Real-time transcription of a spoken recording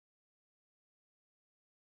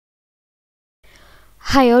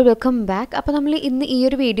Hi all, welcome back. അപ്പോൾ നമ്മൾ ഇന്ന് ഈ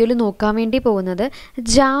ഒരു വീഡിയോയിൽ നോക്കാൻ വേണ്ടി പോകുന്നത്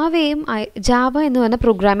ജാവ എന്ന് പറയുന്ന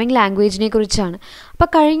പ്രോഗ്രാമിംഗ് ലാംഗ്വേജിനെ കുറിച്ചാണ്. അപ്പോൾ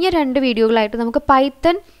കഴിഞ്ഞ രണ്ട് വീഡിയോകളായിട്ട് നമുക്ക്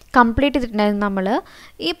പൈത്തൺ കംപ്ലീറ്റ് ചെയ്തിട്ടുണ്ടായിരുന്നു നമ്മൾ.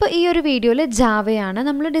 ഇപ്പോൾ ഈ ഒരു വീഡിയോയിൽ ജാവയാണ്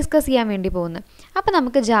നമ്മൾ ഡിസ്കസ് ചെയ്യാൻ വേണ്ടി പോകുന്നത്. അപ്പോൾ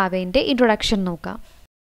നമുക്ക് ജാവേൻ്റെ ഇൻട്രൊഡക്ഷൻ നോക്കാം.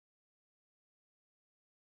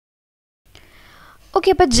 ഓക്കെ,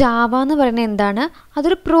 അപ്പോൾ ജാവ എന്ന് പറയുന്നത് എന്താണ്?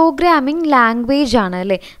 അതൊരു പ്രോഗ്രാമിംഗ് ലാംഗ്വേജ് ആണ്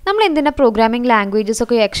അല്ലേ. നമ്മൾ എന്തിനാണ് പ്രോഗ്രാമിംഗ് ലാംഗ്വേജസ്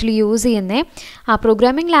ഒക്കെ ആക്ച്വലി യൂസ് ചെയ്യുന്നത്? ആ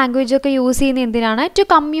പ്രോഗ്രാമിംഗ് ലാംഗ്വേജ് ഒക്കെ യൂസ് ചെയ്യുന്നത് എന്തിനാണ്? To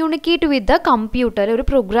communicate with the computer. ഒരു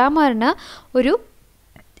പ്രോഗ്രാമറിന് ഒരു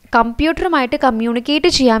കമ്പ്യൂട്ടറുമായിട്ട്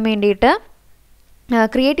കമ്മ്യൂണിക്കേറ്റ് ചെയ്യാൻ വേണ്ടിയിട്ട്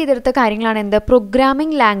ക്രിയേറ്റ് ചെയ്തെടുത്ത കാര്യങ്ങളാണ് എന്ത്?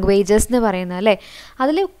 പ്രോഗ്രാമിംഗ് ലാംഗ്വേജസ് എന്ന് പറയുന്നത് അല്ലേ.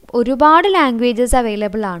 അതിൽ ഒരുപാട് ലാംഗ്വേജസ്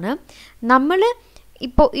അവൈലബിൾ ആണ്. നമ്മൾ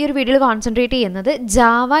ഇപ്പോൾ ഈ ഒരു വീഡിയോയിൽ കോൺസെൻട്രേറ്റ് ചെയ്യുന്നത്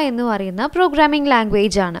ജാവ എന്ന് പറയുന്ന പ്രോഗ്രാമിംഗ്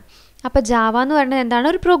ലാംഗ്വേജ് ആണ്. അപ്പോൾ ജാവ എന്ന് പറയുന്നത് എന്താണ്?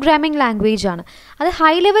 ഒരു പ്രോഗ്രാമിംഗ് ലാംഗ്വേജ് ആണ്. അത്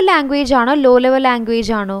ഹൈ ലെവൽ ലാംഗ്വേജ് ആണോ ലോ ലെവൽ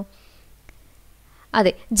ലാംഗ്വേജ് ആണോ?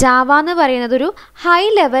 അതെ, ജാവ എന്ന് പറയുന്നത് ഒരു ഹൈ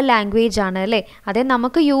ലെവൽ ലാംഗ്വേജ് ആണ് അല്ലേ. അതെ,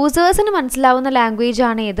 നമുക്ക് യൂസേഴ്സിന് മനസ്സിലാവുന്ന ലാംഗ്വേജ്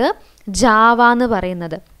ആണ് ഇത് ജാവ എന്ന്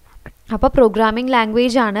പറയുന്നത്. അപ്പോൾ പ്രോഗ്രാമിംഗ്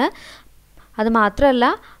ലാംഗ്വേജ് ആണ്. അത് മാത്രമല്ല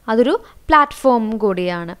അതൊരു പ്ലാറ്റ്ഫോം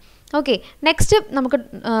കൂടിയാണ്. ഓക്കെ, നെക്സ്റ്റ് നമുക്ക്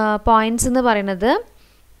പോയിൻറ്റ്സ് എന്ന് പറയുന്നത്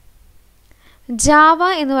ജാവ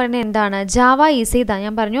എന്ന് പറയുന്നത് എന്താണ്? ജാവ ഈസ്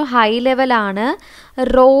ഞാൻ പറഞ്ഞു ഹൈ ലെവലാണ്,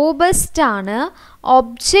 റോബസ്റ്റ് ആണ്,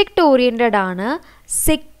 ഒബ്ജക്റ്റ് ഓറിയൻറ്റഡ് ആണ്,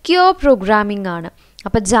 സെക്യൂർ പ്രോഗ്രാമിംഗ് ആണ്.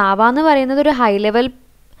 അപ്പോൾ ജാവ എന്ന് പറയുന്നത് ഒരു ഹൈ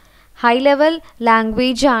ലെവൽ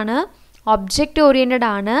ലാംഗ്വേജ് ആണ്, ഒബ്ജക്റ്റ് ഓറിയൻറ്റഡ്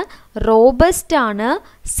ആണ്, റോബസ്റ്റ് ആണ്,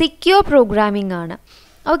 സെക്യൂർ പ്രോഗ്രാമിംഗ് ആണ്.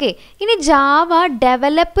 ഓക്കെ, ഇനി ജാവ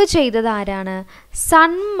ഡെവലപ്പ് ചെയ്തത് ആരാണ്?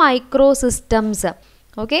 Sun micro systems.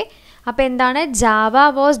 ഓക്കെ, അപ്പോൾ എന്താണ്? Java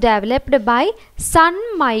was developed by sun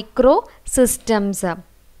micro systems.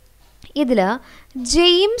 ഇതിൽ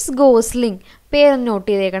ജെയിംസ് ഗോസ്ലിംഗ് പേര് നോട്ട്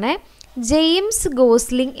ചെയ്തേക്കണേ. ജെയിംസ്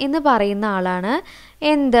ഗോസ്ലിംഗ് എന്ന് പറയുന്ന ആളാണ്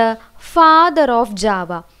എന്ത്? Father of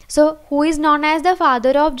Java. So who is known as the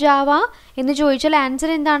father of Java എന്ന് ചോദിച്ചാൽ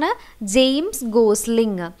ആൻസർ എന്താണ്? James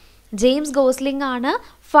Gosling. ജെയിംസ് ഗോസ്ലിംഗ് ആണ്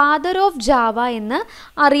ഫാദർ ഓഫ് ജാവ എന്ന്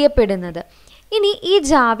അറിയപ്പെടുന്നത്. ഇനി ഈ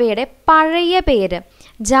ജാവയുടെ പഴയ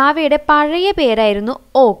പേരായിരുന്നു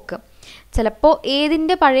ഓക്ക്. ചിലപ്പോൾ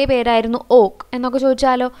ഏതിൻ്റെ പഴയ പേരായിരുന്നു ഓക്ക് എന്നൊക്കെ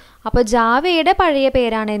ചോദിച്ചാലോ? അപ്പോൾ ജാവയുടെ പഴയ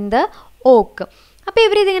പേരാണ് എന്ത്? ഓക്ക്. അപ്പോൾ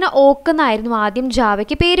ഇവരിതിങ്ങനെ ഓക്ക് എന്നായിരുന്നു ആദ്യം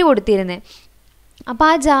ജാവയ്ക്ക് പേര് കൊടുത്തിരുന്നത്. അപ്പോൾ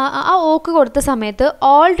ആ ഓക്ക് കൊടുത്ത സമയത്ത്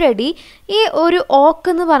ഓൾറെഡി ഈ ഒരു ഓക്ക്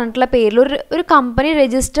എന്ന് പറഞ്ഞിട്ടുള്ള പേരിൽ ഒരു കമ്പനി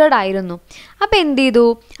രജിസ്റ്റേർഡ് ആയിരുന്നു. അപ്പോൾ എന്ത് ചെയ്തു?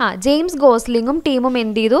 ജെയിംസ് ഗോസ്ലിംഗും ടീമും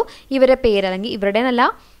എന്ത് ചെയ്തു? ഇവരുടെ പേര്, അല്ലെങ്കിൽ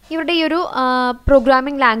ഇവരുടെ ഈ ഒരു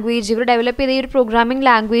പ്രോഗ്രാമിംഗ് ലാംഗ്വേജ്, ഇവർ ഡെവലപ്പ് ചെയ്ത ഈ ഒരു പ്രോഗ്രാമിംഗ്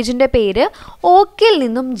ലാംഗ്വേജിൻ്റെ പേര് ഓക്കിൽ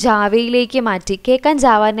നിന്നും ജാവയിലേക്ക് മാറ്റി. കേൾക്കാൻ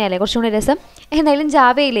ജാവ തന്നെയല്ലേ കുറച്ചും കൂടി രസം, എന്തായാലും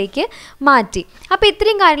ജാവയിലേക്ക് മാറ്റി. അപ്പോൾ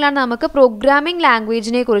ഇത്രയും കാര്യങ്ങളാണ് നമുക്ക് പ്രോഗ്രാമിംഗ്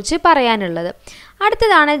ലാംഗ്വേജിനെ കുറിച്ച് പറയാനുള്ളത്.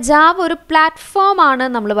 അടുത്തതാണ് ജാവ ഒരു പ്ലാറ്റ്ഫോം ആണ്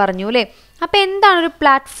നമ്മൾ പറഞ്ഞു അല്ലേ. അപ്പോൾ എന്താണ് ഒരു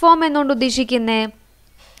പ്ലാറ്റ്ഫോം എന്നുകൊണ്ട് ഉദ്ദേശിക്കുന്നത്?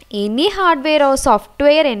 Any hardware or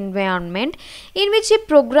software environment in which A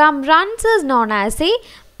programme runs is known as A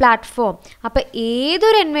platform. അപ്പോൾ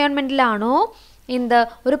ഏതൊരു എൻവയോൺമെൻറ്റിലാണോ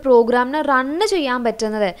ഒരു പ്രോഗ്രാമിന് റണ്ണ് ചെയ്യാൻ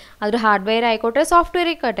പറ്റുന്നത്, അതൊരു ഹാർഡ്വെയർ ആയിക്കോട്ടെ സോഫ്റ്റ്വെയർ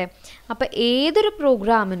ആയിക്കോട്ടെ, അപ്പോൾ ഏതൊരു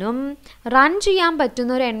പ്രോഗ്രാമിനും റൺ ചെയ്യാൻ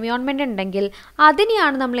പറ്റുന്ന ഒരു എൻവയോൺമെൻറ്റ് ഉണ്ടെങ്കിൽ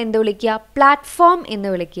അതിനെയാണ് നമ്മൾ എന്ത് വിളിക്കുക? പ്ലാറ്റ്ഫോം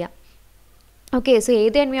എന്ന് വിളിക്കുക. ഓക്കെ, സോ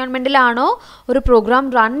ഏത് എൻവയോൺമെൻറ്റിലാണോ ഒരു പ്രോഗ്രാം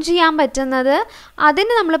റൺ ചെയ്യാൻ പറ്റുന്നത്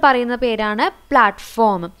അതിന് നമ്മൾ പറയുന്ന പേരാണ്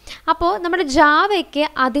പ്ലാറ്റ്ഫോം. അപ്പോൾ നമ്മുടെ ജാവയ്ക്ക്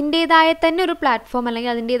അതിൻ്റേതായ തന്നെ ഒരു പ്ലാറ്റ്ഫോം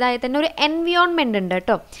അല്ലെങ്കിൽ അതിൻ്റേതായ തന്നെ ഒരു എൻവയോൺമെൻറ്റ് ഉണ്ട്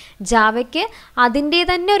കേട്ടോ. ജാവയ്ക്ക് അതിൻ്റെ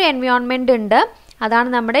തന്നെ ഒരു എൻവയോൺമെൻറ്റ് ഉണ്ട്. അതാണ്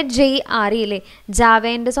നമ്മുടെ JRE അല്ലേ,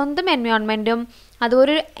 ജാവേൻ്റെ സ്വന്തം എൻവയോൺമെൻറ്റും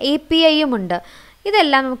അതുപോലെ ഒരു APIയും ഉണ്ട്.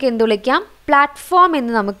 ഇതെല്ലാം നമുക്ക് എന്ത് വിളിക്കാം? പ്ലാറ്റ്ഫോം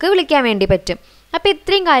എന്ന് നമുക്ക് വിളിക്കാൻ വേണ്ടി പറ്റും. അപ്പോൾ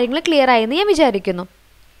ഇത്രയും കാര്യങ്ങൾ ക്ലിയർ ആയെന്ന് ഞാൻ വിചാരിക്കുന്നു.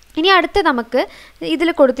 ഇനി അടുത്ത് നമുക്ക് ഇതിൽ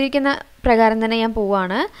കൊടുത്തിരിക്കുന്ന പ്രകാരം തന്നെ ഞാൻ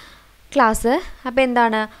പോവുകയാണ് ക്ലാസ്. അപ്പോൾ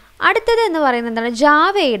എന്താണ് അടുത്തത് എന്ന് പറയുന്നത്? എന്താണ്?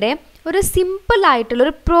 ജാവയുടെ ഒരു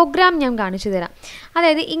സിമ്പിളായിട്ടുള്ളൊരു പ്രോഗ്രാം ഞാൻ കാണിച്ചു തരാം.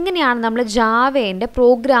 അതായത് ഇങ്ങനെയാണ് നമ്മൾ ജാവേൻ്റെ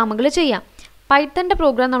പ്രോഗ്രാമുകൾ ചെയ്യാം. പൈത്തൻ്റെ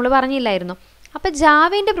പ്രോഗ്രാം നമ്മൾ പറഞ്ഞില്ലായിരുന്നു. അപ്പോൾ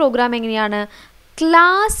ജാവേൻ്റെ പ്രോഗ്രാം എങ്ങനെയാണ്?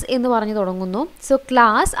 ക്ലാസ് എന്ന് പറഞ്ഞു തുടങ്ങുന്നു. സോ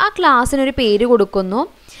ക്ലാസ്, ആ ക്ലാസ്സിനൊരു പേര് കൊടുക്കുന്നു.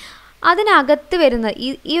 അതിനകത്ത് വരുന്ന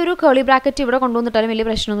ഈ ഒരു കേളി ബ്രാക്കറ്റ് ഇവിടെ കൊണ്ടുവന്നിട്ടാലും വലിയ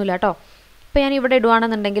പ്രശ്നമൊന്നുമില്ല കേട്ടോ. ഇപ്പോൾ ഞാൻ ഇവിടെ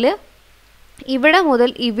ഇടുകയാണെന്നുണ്ടെങ്കിൽ ഇവിടെ മുതൽ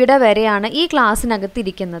ഇവിടെ വരെയാണ് ഈ ക്ലാസ്സിനകത്ത്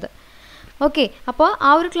ഇരിക്കുന്നത്. ഓക്കെ, അപ്പോൾ ആ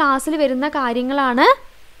ഒരു ക്ലാസ്സിൽ വരുന്ന കാര്യങ്ങളാണ്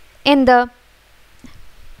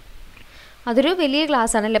അതൊരു വലിയ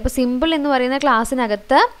ക്ലാസ് ആണല്ലേ. അപ്പോൾ സിമ്പിൾ എന്ന് പറയുന്ന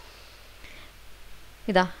ക്ലാസ്സിനകത്ത്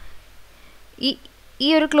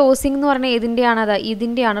ഈ ഒരു ക്ലോസിംഗ് എന്ന് പറഞ്ഞാൽ ഏതിൻ്റെയാണ്?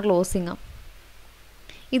 ഇതിൻ്റെയാണ് ക്ലോസിങ്.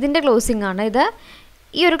 ഇതിൻ്റെ ക്ലോസിംഗ് ആണ് ഇത്.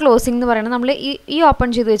 ഈ ഒരു ക്ലോസിംഗ് എന്ന് പറയുന്നത് നമ്മൾ ഈ ഓപ്പൺ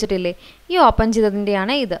ചെയ്ത് വെച്ചിട്ടില്ലേ, ഈ ഓപ്പൺ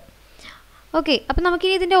ചെയ്തതിൻ്റെയാണ് ഇത്. ഓക്കെ, അപ്പോൾ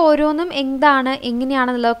നമുക്കിനി ഇതിൻ്റെ ഓരോന്നും എന്താണ്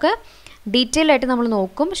എങ്ങനെയാണെന്നുള്ളതൊക്കെ ഡീറ്റെയിൽ ആയിട്ട് നമ്മൾ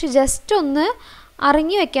നോക്കും. പക്ഷെ ജസ്റ്റ് ഒന്ന്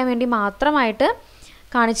അറിഞ്ഞു വെക്കാൻ വേണ്ടി മാത്രമായിട്ട്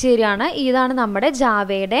കാണിച്ചു തരികയാണ്. ഇതാണ് നമ്മുടെ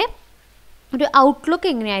ജാവയുടെ ഒരു ഔട്ട്ലുക്ക്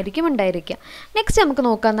എങ്ങനെയായിരിക്കും ഉണ്ടായിരിക്കുക. നെക്സ്റ്റ് നമുക്ക്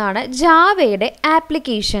നോക്കാവുന്നതാണ് ജാവയുടെ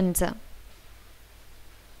ആപ്ലിക്കേഷൻസ്.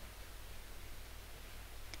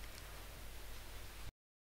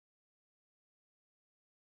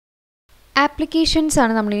 ആപ്ലിക്കേഷൻസ്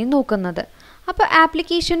ആണ് നമ്മളിനി നോക്കുന്നത്. അപ്പോൾ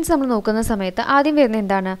ആപ്ലിക്കേഷൻസ് നമ്മൾ നോക്കുന്ന സമയത്ത് ആദ്യം വരുന്നത്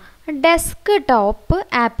എന്താണ്? Desk top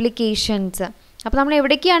applications. അപ്പോൾ നമ്മൾ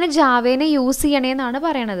എവിടേക്കാണ് ജാവേനെ യൂസ് ചെയ്യണേന്നാണ്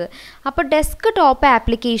പറയണത്. അപ്പോൾ desk top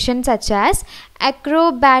applications such as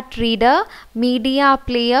acrobat reader, media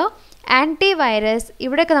player, antivirus,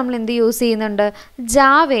 ഇവിടെയൊക്കെ നമ്മൾ എന്ത് യൂസ് ചെയ്യുന്നുണ്ട്?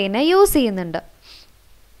 ജാവേനെ യൂസ് ചെയ്യുന്നുണ്ട്.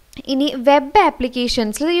 ഇനി വെബ്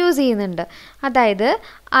ആപ്ലിക്കേഷൻസിൽ യൂസ് ചെയ്യുന്നുണ്ട്. അതായത്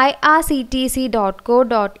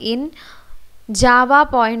irctc.co.in,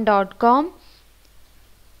 javapoint.com,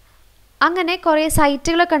 അങ്ങനെ കുറേ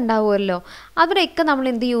സൈറ്റുകളൊക്കെ ഉണ്ടാവുമല്ലോ. അവിടെയൊക്കെ നമ്മൾ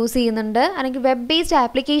എന്ത് യൂസ് ചെയ്യുന്നുണ്ട്? അല്ലെങ്കിൽ വെബ് ബേസ്ഡ്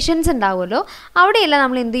ആപ്ലിക്കേഷൻസ് ഉണ്ടാവുമല്ലോ, അവിടെയെല്ലാം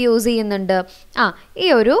നമ്മൾ എന്ത് യൂസ് ചെയ്യുന്നുണ്ട്? ഈ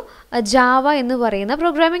ഒരു ജാവ എന്ന് പറയുന്ന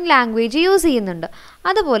പ്രോഗ്രാമിംഗ് ലാംഗ്വേജ് യൂസ് ചെയ്യുന്നുണ്ട്.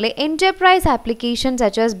 അതുപോലെ enterprise applications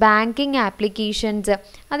such as banking applications,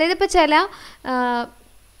 അതായത് ഇപ്പോൾ ചില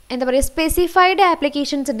എന്താ പറയുക സ്പെസിഫൈഡ്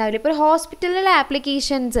ആപ്ലിക്കേഷൻസ് ഉണ്ടാവില്ല. ഇപ്പോൾ ഒരു ഹോസ്പിറ്റലിലെ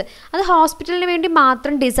ആപ്ലിക്കേഷൻസ് അത് ഹോസ്പിറ്റലിന് വേണ്ടി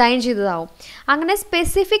മാത്രം ഡിസൈൻ ചെയ്തതാവും. അങ്ങനെ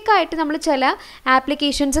സ്പെസിഫിക് ആയിട്ട് നമ്മൾ ചില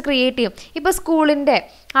ആപ്ലിക്കേഷൻസ് ക്രിയേറ്റ് ചെയ്യും. ഇപ്പോൾ സ്കൂളിൻ്റെ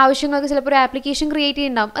ആവശ്യങ്ങൾക്ക് ചിലപ്പോൾ ഒരു ആപ്ലിക്കേഷൻ ക്രിയേറ്റ്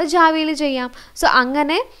ചെയ്യുന്നുണ്ടാവും, അത് ജാവയിൽ ചെയ്യാം. സോ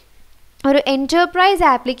അങ്ങനെ ഒരു എൻ്റർപ്രൈസ്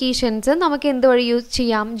ആപ്ലിക്കേഷൻസ് നമുക്ക് എന്ത് വഴി യൂസ്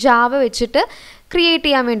ചെയ്യാം? ജാവ വെച്ചിട്ട് ക്രിയേറ്റ്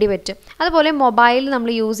ചെയ്യാൻ വേണ്ടി പറ്റും. അതുപോലെ മൊബൈൽ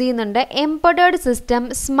നമ്മൾ യൂസ് ചെയ്യുന്നുണ്ട്. എംബഡഡ് സിസ്റ്റം,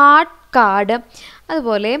 സ്മാർട്ട് കാർഡ്,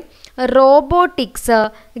 അതുപോലെ റോബോട്ടിക്സ്,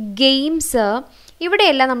 ഗെയിംസ്,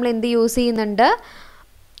 ഇവിടെയെല്ലാം നമ്മൾ എന്ത് യൂസ് ചെയ്യുന്നുണ്ട്?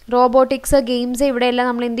 റോബോട്ടിക്സ്, ഗെയിംസ്, ഇവിടെയെല്ലാം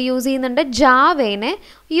നമ്മൾ എന്ത് യൂസ് ചെയ്യുന്നുണ്ട്? ജാവേനെ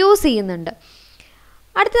യൂസ് ചെയ്യുന്നുണ്ട്.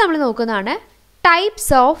 അടുത്ത് നമ്മൾ നോക്കുന്നതാണ്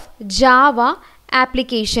ടൈപ്സ് ഓഫ് ജാവ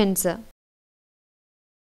ആപ്ലിക്കേഷൻസ്.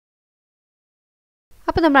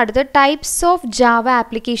 അപ്പോൾ നമ്മൾ അടുത്ത് ടൈപ്സ് ഓഫ് ജാവ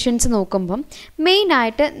ആപ്ലിക്കേഷൻസ് നോക്കുമ്പം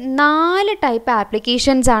മെയിനായിട്ട് 4 ടൈപ്പ്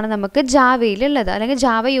ആപ്ലിക്കേഷൻസ് ആണ് നമുക്ക് ജാവയിലുള്ളത്. അല്ലെങ്കിൽ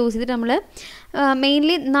ജാവ യൂസ് ചെയ്തിട്ട് നമ്മൾ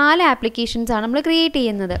മെയിൻലി 4 ആപ്ലിക്കേഷൻസ് ആണ് നമ്മൾ ക്രിയേറ്റ്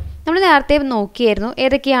ചെയ്യുന്നത്. നമ്മൾ നേരത്തെ നോക്കിയായിരുന്നു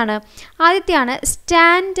ഏതൊക്കെയാണ്. ആദ്യത്തെയാണ്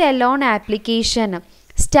stand alone application.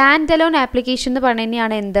 Stand alone application എന്ന് പറഞ്ഞു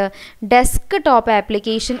തന്നെയാണ് എന്ത്? ഡെസ്ക് ടോപ്പ്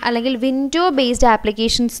ആപ്ലിക്കേഷൻ അല്ലെങ്കിൽ വിൻഡോ ബേസ്ഡ്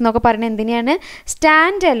ആപ്ലിക്കേഷൻസ് എന്നൊക്കെ പറയുന്നത് എന്തിനെയാണ്?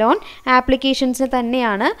 സ്റ്റാൻഡ് അലോൺ ആപ്ലിക്കേഷൻസിന്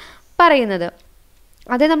തന്നെയാണ് പറയുന്നത്.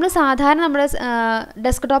 അത് നമ്മൾ സാധാരണ നമ്മുടെ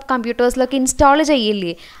ഡെസ്ക്ടോപ്പ് കമ്പ്യൂട്ടേഴ്സിലൊക്കെ ഇൻസ്റ്റാൾ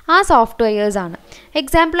ചെയ്യില്ലേ, ആ സോഫ്റ്റ്വെയർസാണ്.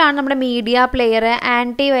 എക്സാമ്പിളാണ് നമ്മുടെ മീഡിയ പ്ലെയർ,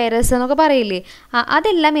 ആൻറ്റിവൈറസ് എന്നൊക്കെ പറയില്ലേ,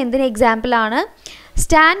 അതെല്ലാം എന്തിന് എക്സാമ്പിളാണ്?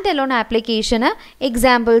 സ്റ്റാൻഡ് അലോൺ ആപ്ലിക്കേഷന്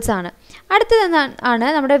എക്സാമ്പിൾസ് ആണ്. അടുത്തത് ആണ്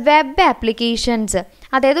നമ്മുടെ വെബ് ആപ്ലിക്കേഷൻസ്.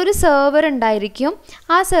 അതായത് ഒരു സെർവർ ഉണ്ടായിരിക്കും,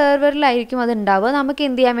 ആ സെർവറിലായിരിക്കും അത് ഉണ്ടാവുക. നമുക്ക്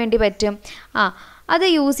എന്ത് ചെയ്യാൻ വേണ്ടി പറ്റും? അത്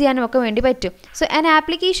യൂസ് ചെയ്യാനും ഒക്കെ വേണ്ടി പറ്റും. So an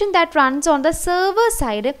application that runs on the server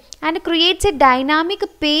side and creates A dynamic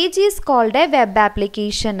page is called A web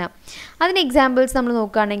application. അതിന് എക്സാമ്പിൾസ് നമ്മൾ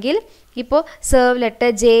നോക്കുകയാണെങ്കിൽ ഇപ്പോൾ സെർവ്ലെറ്റ്,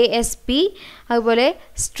 JSP, അതുപോലെ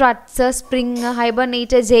സ്ട്രട്സ്, സ്പ്രിങ്,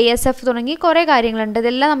 ഹൈബർനേറ്റ്, JSF തുടങ്ങി കുറേ കാര്യങ്ങളുണ്ട്.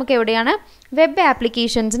 ഇതെല്ലാം നമുക്ക് എവിടെയാണ്? വെബ്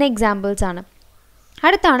ആപ്ലിക്കേഷൻസിന് എക്സാമ്പിൾസ് ആണ്.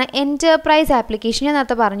 അടുത്താണ് എൻ്റർപ്രൈസ് ആപ്ലിക്കേഷൻ. ഞാൻ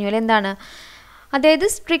നേരത്തെ പറഞ്ഞു അല്ലേ എന്താണ്? അതായത്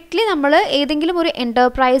സ്ട്രിക്ട്ലി നമ്മൾ ഏതെങ്കിലും ഒരു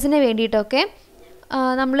എൻ്റർപ്രൈസിന് വേണ്ടിയിട്ടൊക്കെ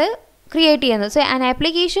നമ്മൾ ക്രിയേറ്റ് ചെയ്യുന്നത്. So an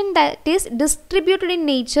application that is distributed in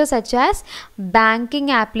nature such as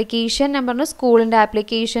banking application, ഞാൻ പറഞ്ഞു സ്കൂളിൻ്റെ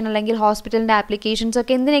ആപ്ലിക്കേഷൻ അല്ലെങ്കിൽ ഹോസ്പിറ്റലിൻ്റെ ആപ്ലിക്കേഷൻസ്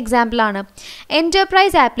ഒക്കെ എന്തിന് എക്സാമ്പിളാണ്?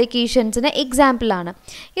 എൻ്റർപ്രൈസ് ആപ്ലിക്കേഷൻസിന് എക്സാമ്പിളാണ്.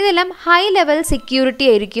 ഇതെല്ലാം ഹൈ ലെവൽ സെക്യൂരിറ്റി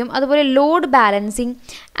ആയിരിക്കും, അതുപോലെ load balancing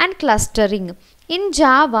and clustering. In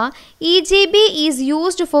Java, EJB is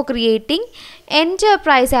used for creating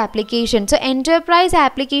enterprise applications. So enterprise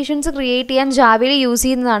applications create ചെയ്യാൻ ജാവയിൽ യൂസ്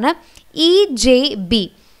ചെയ്യുന്നതാണ് EJB.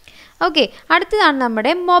 ഓക്കെ, അടുത്തതാണ്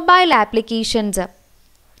നമ്മുടെ mobile applications.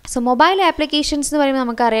 So mobile applications എന്ന് പറയുമ്പോൾ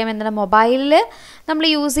നമുക്കറിയാം എന്താണ്? മൊബൈലിൽ നമ്മൾ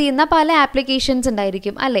യൂസ് ചെയ്യുന്ന പല ആപ്ലിക്കേഷൻസ്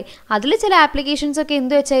ഉണ്ടായിരിക്കും അല്ലേ? അതിൽ ചില ആപ്ലിക്കേഷൻസ് ഒക്കെ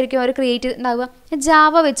എന്ത് വെച്ചായിരിക്കും അവർ ക്രിയേറ്റ് ചെയ്തിട്ടുണ്ടാവുക?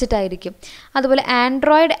 ജാവ വെച്ചിട്ടായിരിക്കും. അതുപോലെ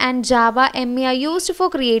Android and Java ME are used for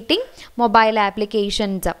creating mobile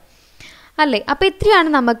applications അല്ലേ? അപ്പോൾ ഇത്രയാണ്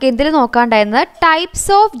നമുക്ക് എന്തിൽ നോക്കാനുണ്ടായിരുന്നത്? Types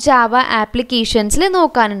of Java ആപ്ലിക്കേഷൻസിൽ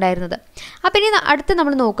നോക്കാനുണ്ടായിരുന്നത്. അപ്പോൾ ഇനി അടുത്ത്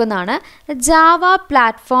നമ്മൾ നോക്കുന്നതാണ് ജാവ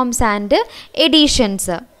പ്ലാറ്റ്ഫോംസ് ആൻഡ്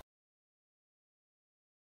എഡിഷൻസ്.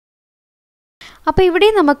 അപ്പോൾ ഇവിടെ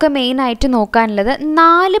നമുക്ക് മെയിനായിട്ട് നോക്കാനുള്ളത്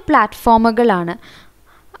 4 പ്ലാറ്റ്ഫോമുകളാണ്.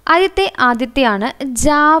 ആദ്യത്തെയാണ്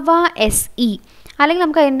ജാവ SE, അല്ലെങ്കിൽ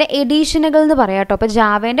നമുക്ക് അതിൻ്റെ എഡീഷനുകൾ എന്ന് പറയാം കേട്ടോ. അപ്പോൾ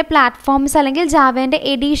ജാവേൻ്റെ പ്ലാറ്റ്ഫോംസ് അല്ലെങ്കിൽ ജാവേൻ്റെ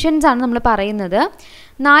എഡീഷൻസ് ആണ് നമ്മൾ പറയുന്നത്.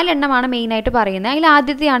 4 മെയിനായിട്ട് പറയുന്നത്. അതിൽ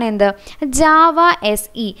ആദ്യത്തെയാണ് എന്ത്? ജാവ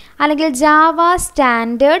SE അല്ലെങ്കിൽ Java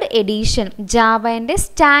standard edition. ജാവേൻ്റെ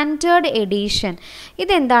standard edition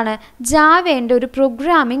ഇതെന്താണ്? ജാവേൻ്റെ ഒരു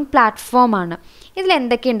പ്രോഗ്രാമിംഗ് പ്ലാറ്റ്ഫോമാണ്. ഇതിൽ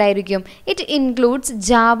എന്തൊക്കെ ഉണ്ടായിരിക്കും? It includes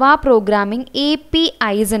Java programming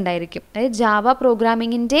APIs ഉണ്ടായിരിക്കും. അതായത് ജാവ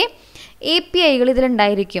പ്രോഗ്രാമിങ്ങിൻ്റെ APIകൾ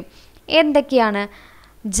ഇതിലുണ്ടായിരിക്കും. എന്തൊക്കെയാണ്?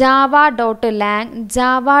 java.lang,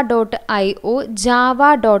 java.io,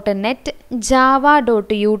 java.net,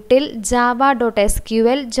 java.util,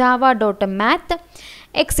 java.sql, java.math,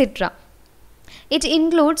 etc. It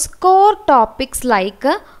includes core topics like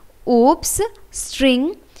oops, string,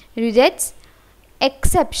 regex,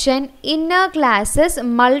 exception, inner classes,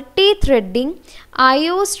 multi-threading,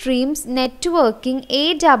 IO streams, networking,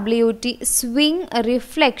 AWT, swing,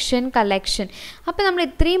 reflection, collection. അപ്പോൾ നമ്മൾ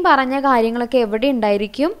ഇത്രയും പറഞ്ഞ കാര്യങ്ങളൊക്കെ എവിടെ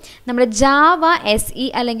ഉണ്ടായിരിക്കും? നമ്മുടെ ജാവ SE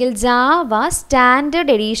അല്ലെങ്കിൽ ജാവ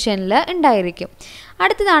സ്റ്റാൻഡേർഡ് എഡീഷനിൽ ഉണ്ടായിരിക്കും.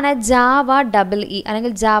 അടുത്തതാണ് ജാവ EE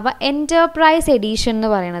അല്ലെങ്കിൽ ജാവ എൻ്റർപ്രൈസ് എഡീഷൻ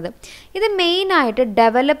എന്ന് പറയുന്നത്. ഇത് മെയിനായിട്ട്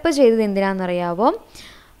ഡെവലപ്പ് ചെയ്തത് എന്തിനാണെന്നറിയാവോ?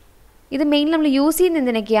 ഇത് മെയിൻ നമ്മൾ യൂസ് ചെയ്യുന്നത്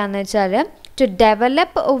എന്തിനൊക്കെയാണെന്ന് വെച്ചാൽ to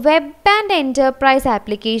develop web and enterprise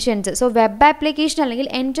applications. So web application അല്ലെങ്കിൽ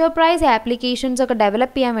enterprise applications ഒക്കെ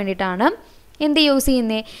ഡെവലപ്പ് ചെയ്യാൻ വേണ്ടിയിട്ടാണ് എന്ത് യൂസ്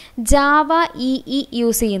ചെയ്യുന്നത്? ജാവ EE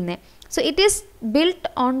യൂസ് ചെയ്യുന്നത്. So it is built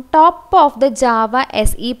on top of the Java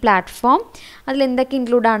SE platform. അതിൽ എന്തൊക്കെ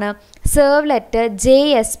ഇൻക്ലൂഡാണ്? Servlet,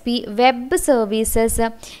 JSP, web services,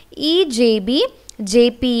 EJB,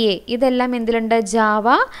 JPA ഇതെല്ലാം എന്തിലുണ്ട്? ജാവ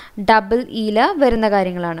EEയിൽ വരുന്ന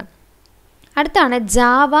കാര്യങ്ങളാണ്. അടുത്താണ്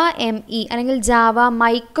ജാവ ME അല്ലെങ്കിൽ ജാവ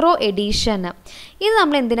മൈക്രോ എഡീഷൻ. ഇത്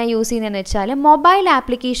നമ്മൾ എന്തിനാണ് യൂസ് ചെയ്യുന്നതെന്ന് വെച്ചാൽ മൊബൈൽ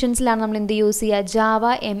ആപ്ലിക്കേഷൻസിലാണ് നമ്മൾ എന്ത് യൂസ് ചെയ്യുക? ജാവ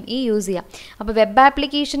ME യൂസ് ചെയ്യുക. അപ്പോൾ വെബ്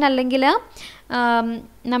ആപ്ലിക്കേഷൻ അല്ലെങ്കിൽ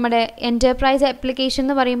നമ്മുടെ എൻ്റർപ്രൈസ് ആപ്ലിക്കേഷൻ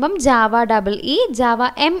എന്ന് പറയുമ്പം ജാവ EE, ജാവ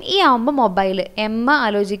ME ആകുമ്പോൾ മൊബൈൽ,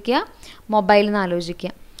 ആലോചിക്കുക, മൊബൈൽ എന്ന്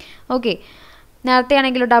ആലോചിക്കുക. ഓക്കെ, നേരത്തെ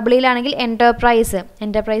ആണെങ്കിലും EEയിലാണെങ്കിൽ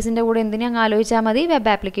എൻ്റർപ്രൈസിൻ്റെ കൂടെ എന്തിനാ ആലോചിച്ചാൽ മതി?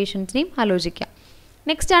 വെബ് ആപ്ലിക്കേഷൻസിനെയും ആലോചിക്കാം.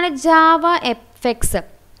 നെക്സ്റ്റ് ആണ് ജാവ FX.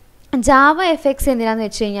 ജാവ FX എന്തിനാണെന്ന്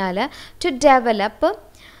വെച്ച് കഴിഞ്ഞാൽ to develop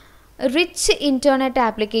rich internet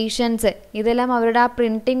applications. ഇതെല്ലാം അവരുടെ ആ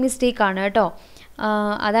പ്രിൻറ്റിങ് മിസ്റ്റേക്കാണ് കേട്ടോ.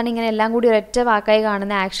 അതാണ് ഇങ്ങനെ എല്ലാം കൂടി ഒരൊറ്റ വാക്കായി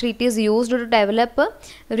കാണുന്നത്. Actually it is used to develop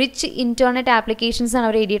rich internet applications ആണ്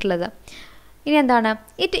അവർ എഴുതിയിട്ടുള്ളത്. ഇനി എന്താണ്?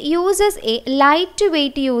 It uses A light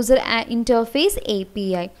weight user interface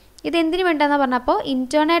API. ഇതെന്തിനു വേണ്ടെന്ന് പറഞ്ഞപ്പോൾ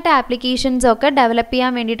ഇൻ്റർനെറ്റ് ആപ്ലിക്കേഷൻസ് ഒക്കെ ഡെവലപ്പ്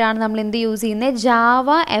ചെയ്യാൻ വേണ്ടിയിട്ടാണ് നമ്മൾ എന്ത് യൂസ് ചെയ്യുന്നത്?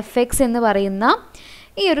 ജാവ FX എന്ന് പറയുന്ന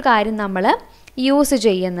ഈ ഒരു കാര്യം നമ്മൾ യൂസ്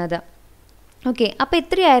ചെയ്യുന്നത്. ഓക്കെ, അപ്പോൾ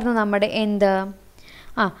ഇത്രയായിരുന്നു നമ്മുടെ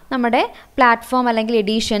നമ്മുടെ പ്ലാറ്റ്ഫോം അല്ലെങ്കിൽ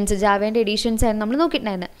എഡീഷൻസ്, ജാവേൻ്റെ എഡീഷൻസ് ആയിരുന്നു നമ്മൾ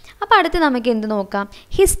നോക്കിയിട്ടുണ്ടായിരുന്നത്. അപ്പോൾ അടുത്ത് നമുക്ക് എന്ത് നോക്കാം?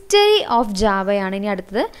 ഹിസ്റ്ററി ഓഫ് ജാവയാണ് ഇനി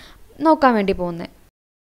അടുത്തത് നോക്കാൻ വേണ്ടി പോകുന്നത്.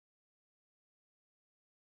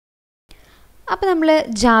 അപ്പോൾ നമ്മൾ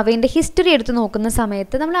ജാവേൻ്റെ ഹിസ്റ്ററി എടുത്ത് നോക്കുന്ന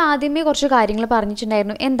സമയത്ത് നമ്മൾ ആദ്യമേ കുറച്ച് കാര്യങ്ങൾ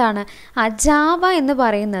പറഞ്ഞിട്ടുണ്ടായിരുന്നു. എന്താണ്? ജാവ എന്ന്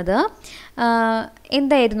പറയുന്നത്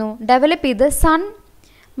എന്തായിരുന്നു? ഡെവലപ്പ് ചെയ്ത് സൺ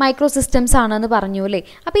മൈക്രോ സിസ്റ്റംസ് ആണെന്ന് പറഞ്ഞു അല്ലേ.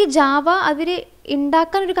 അപ്പോൾ ഈ ജാവ അവർ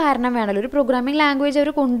ഉണ്ടാക്കാനൊരു കാരണം വേണമല്ലോ, ഒരു പ്രോഗ്രാമിംഗ് ലാംഗ്വേജ് അവർ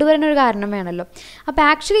കൊണ്ടുവരാനൊരു കാരണം വേണമല്ലോ. അപ്പോൾ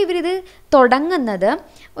ആക്ച്വലി ഇവരിത് തുടങ്ങുന്നത്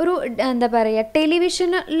ഒരു എന്താ പറയുക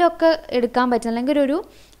ടെലിവിഷനിലൊക്കെ എടുക്കാൻ പറ്റുന്ന അല്ലെങ്കിൽ ഒരു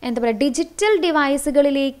എന്താ പറയുക ഡിജിറ്റൽ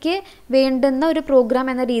ഡിവൈസുകളിലേക്ക് വേണ്ടുന്ന ഒരു പ്രോഗ്രാം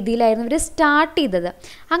എന്ന രീതിയിലായിരുന്നു ഇവർ സ്റ്റാർട്ട് ചെയ്തത്.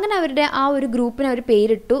 അങ്ങനെ അവരുടെ ആ ഒരു ഗ്രൂപ്പിന് അവർ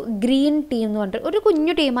പേരിട്ടു ഗ്രീൻ ടീം എന്ന് പറഞ്ഞിട്ട്. ഒരു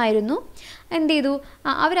കുഞ്ഞു ടീമായിരുന്നു. എന്ത് ചെയ്തു?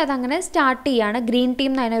 അവരതങ്ങനെ സ്റ്റാർട്ട് ചെയ്യുകയാണ്. ഗ്രീൻ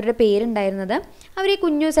ടീം എന്നാണ് അവരുടെ പേരുണ്ടായിരുന്നത്. അവർ ഈ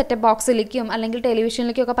കുഞ്ഞു സെറ്റപ്പ് ബോക്സിലേക്കും അല്ലെങ്കിൽ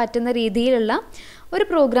ടെലിവിഷനിലേക്കും ഒക്കെ പറ്റുന്ന രീതിയിലുള്ള ഒരു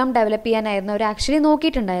പ്രോഗ്രാം ഡെവലപ്പ് ചെയ്യാനായിരുന്നു അവർ ആക്ച്വലി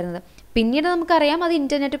നോക്കിയിട്ടുണ്ടായിരുന്നത്. പിന്നീട് നമുക്കറിയാം അത്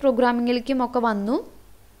ഇൻ്റർനെറ്റ് പ്രോഗ്രാമിങ്ങിലേക്കും ഒക്കെ വന്നു.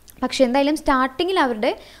 പക്ഷേ എന്തായാലും സ്റ്റാർട്ടിങ്ങിൽ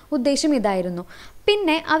അവരുടെ ഉദ്ദേശം ഇതായിരുന്നു.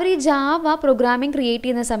 പിന്നെ അവർ ഈ ജാവ പ്രോഗ്രാമിംഗ് ക്രിയേറ്റ്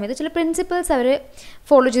ചെയ്യുന്ന സമയത്ത് ചില പ്രിൻസിപ്പിൾസ് അവർ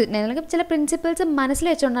ഫോളോ ചെയ്തിട്ടുണ്ടായിരുന്നു. അല്ലെങ്കിൽ ചില പ്രിൻസിപ്പിൾസ് മനസ്സിൽ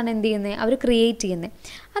വെച്ചുകൊണ്ടാണ് എന്ത് ചെയ്യുന്നത്? അവർ ക്രിയേറ്റ് ചെയ്യുന്നത്.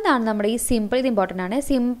 അതാണ് നമ്മുടെ ഈ സിമ്പിൾ. ഇത് ഇമ്പോർട്ടൻ്റ് ആണ്.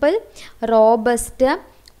 Simple, robust,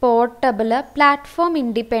 portable, platform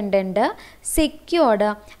independent, secured,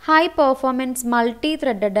 high performance, multi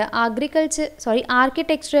threaded,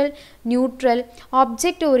 architectural, neutral,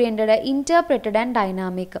 object oriented, interpreted and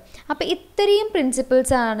dynamic. അപ്പോൾ ഇത്രയും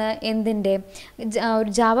പ്രിൻസിപ്പിൾസാണ് എന്തിൻ്റെ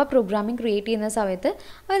ഒരു ജാവ പ്രോഗ്രാമിംഗ് ക്രിയേറ്റ് ചെയ്യുന്ന സമയത്ത്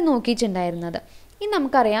അവർ നോക്കിയിട്ടുണ്ടായിരുന്നത്. ഇനി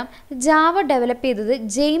നമുക്കറിയാം ജാവ ഡെവലപ്പ് ചെയ്തത്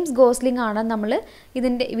ജെയിംസ് ഗോസ്ലിംഗ് ആണ്. നമ്മൾ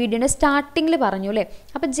ഇതിൻ്റെ വീഡിയോയുടെ സ്റ്റാർട്ടിങ്ങിൽ പറഞ്ഞു അല്ലേ.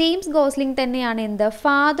 അപ്പോൾ ജെയിംസ് ഗോസ്ലിംഗ് തന്നെയാണ് എന്ത്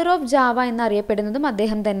ഫാദർ ഓഫ് ജാവ എന്നറിയപ്പെടുന്നതും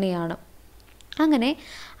അദ്ദേഹം തന്നെയാണ്. അങ്ങനെ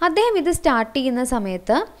അദ്ദേഹം ഇത് സ്റ്റാർട്ട് ചെയ്യുന്ന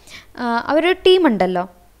സമയത്ത് അവരൊരു ടീമുണ്ടല്ലോ,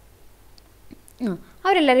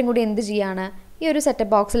 അവരെല്ലാവരും കൂടി എന്ത് ചെയ്യാണ്? ഈ ഒരു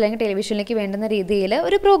സെറ്റപ്പ് ബോക്സ് അല്ലെങ്കിൽ ടെലിവിഷനിലേക്ക് വേണ്ടുന്ന രീതിയിൽ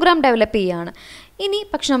ഒരു പ്രോഗ്രാം ഡെവലപ്പ് ചെയ്യുകയാണ്. ഇനി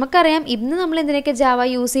പക്ഷെ നമുക്കറിയാം ഇന്ന് നമ്മൾ എന്തിനൊക്കെ ജാവ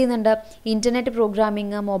യൂസ് ചെയ്യുന്നുണ്ട്? Internet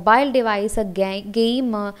programming, mobile device, game,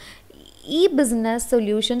 business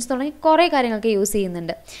solutions തുടങ്ങി കുറേ കാര്യങ്ങൾക്ക് യൂസ്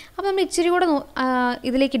ചെയ്യുന്നുണ്ട്. അപ്പോൾ നമ്മൾ ഇച്ചിരി കൂടെ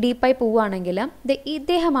ഇതിലേക്ക് ഡീപ്പായി പോവുകയാണെങ്കിൽ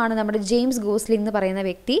ഇദ്ദേഹമാണ് നമ്മുടെ ജെയിംസ് ഗോസ്ലിംഗ് എന്ന് പറയുന്ന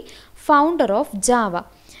വ്യക്തി, ഫൗണ്ടർ ഓഫ് ജാവ.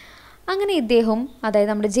 അങ്ങനെ ഇദ്ദേഹം, അതായത്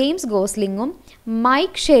നമ്മുടെ ജെയിംസ് ഗോസ്ലിങ്ങും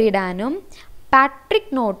മൈക്ക് ഷെരിഡാനും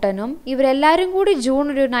പാട്രിക് നോട്ടനും ഇവരെല്ലാവരും കൂടി ജൂൺ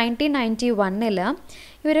 1991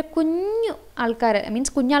 ഇവരെ കുഞ്ഞു ആൾക്കാർ,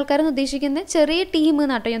 മീൻസ് കുഞ്ഞാൾക്കാരെന്ന് ഉദ്ദേശിക്കുന്നത് ചെറിയ ടീം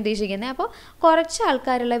എന്നാട്ടോ ഞാൻ ഉദ്ദേശിക്കുന്നത്. അപ്പോൾ കുറച്ച്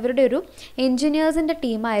ആൾക്കാരുള്ള ഇവരുടെ ഒരു എൻജിനീയേഴ്സിൻ്റെ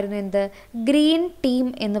ടീമായിരുന്നു എന്ത്, ഗ്രീൻ ടീം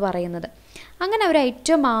എന്ന് പറയുന്നത്. അങ്ങനെ അവർ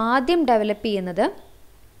ഏറ്റവും ആദ്യം ഡെവലപ്പ് ചെയ്യുന്നത്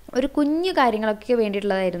ഒരു കുഞ്ഞു കാര്യങ്ങളൊക്കെ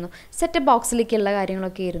വേണ്ടിയിട്ടുള്ളതായിരുന്നു, സെറ്റപ്പ് ബോക്സിലേക്കുള്ള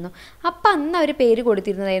കാര്യങ്ങളൊക്കെ ആയിരുന്നു. അപ്പം അന്ന് അവർ പേര്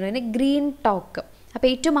കൊടുത്തിരുന്നതായിരുന്നു അതിന് ഗ്രീൻ ടോക്ക്. അപ്പോൾ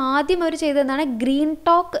ഏറ്റവും ആദ്യം അവർ ചെയ്തതെന്നാണ് ഗ്രീൻ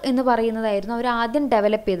ടോക്ക് എന്ന് പറയുന്നതായിരുന്നു അവർ ആദ്യം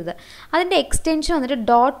ഡെവലപ്പ് ചെയ്തത്. അതിൻ്റെ എക്സ്റ്റൻഷൻ വന്നിട്ട്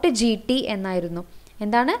 .gt എന്നായിരുന്നു.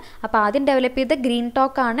 എന്താണ്, അപ്പോൾ ആദ്യം ഡെവലപ്പ് ചെയ്ത ഗ്രീൻ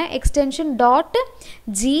ടോക്കാണ്, എക്സ്റ്റൻഷൻ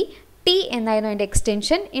 .gt എന്നായിരുന്നു അതിൻ്റെ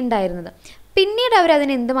എക്സ്റ്റൻഷൻ ഉണ്ടായിരുന്നത്. പിന്നീട് അവർ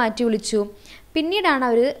അതിനെ എന്ത് മാറ്റി വിളിച്ചു, പിന്നീടാണ്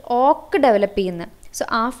അവർ ഓക്ക് ഡെവലപ്പ് ചെയ്യുന്നത്. So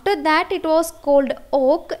after that it was called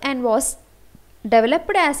oak and was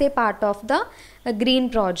developed as a part of the green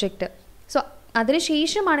project. So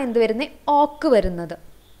അതിനുശേഷമാണ് എന്ത് വരുന്നത്, ഓക്ക് വരുന്നത്.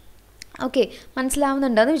 ഓക്കെ,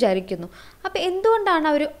 മനസ്സിലാവുന്നുണ്ടെന്ന് വിചാരിക്കുന്നു. അപ്പോൾ എന്തുകൊണ്ടാണ്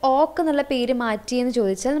അവർ ഓക്ക് എന്നുള്ള പേര് മാറ്റിയെന്ന്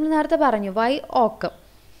ചോദിച്ചാൽ നമ്മൾ നേരത്തെ പറഞ്ഞു,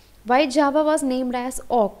 Y Java was named as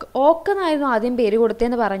ഓക്ക്. ഓക്ക് എന്നായിരുന്നു ആദ്യം പേര്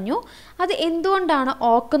കൊടുത്തതെന്ന് പറഞ്ഞു. അത് എന്തുകൊണ്ടാണ്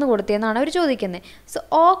ഓക്ക് എന്ന് കൊടുത്തതെന്നാണ് അവർ ചോദിക്കുന്നത്. സോ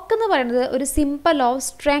ഓക്ക് എന്ന് പറയുന്നത് ഒരു സിമ്പിൾ ഓഫ്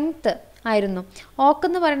സ്ട്രെങ്ത് ആയിരുന്നു. ഓക്ക്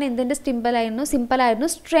എന്ന് പറയുന്നത് എന്തിൻ്റെ സിമ്പിളായിരുന്നു,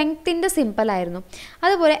 സ്ട്രെങ്ത്തിൻ്റെ സിമ്പിളായിരുന്നു.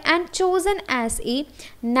 അതുപോലെ and chosen as A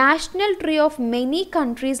national tree of many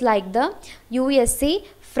countries like the USA,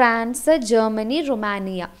 France, Germany,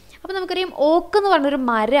 Romania. അപ്പോൾ നമുക്കറിയാം ഓക്ക് എന്ന് പറഞ്ഞൊരു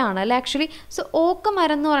മരമാണ് അല്ലേ ആക്ച്വലി. സോ ഓക്ക്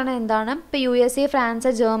മരം എന്ന് പറയുന്നത് എന്താണ്, ഇപ്പോൾ USA,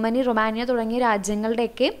 ഫ്രാൻസ്, ജർമ്മനി, റൊമാനിയ തുടങ്ങിയ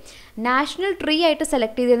രാജ്യങ്ങളുടെയൊക്കെ നാഷണൽ ട്രീ ആയിട്ട്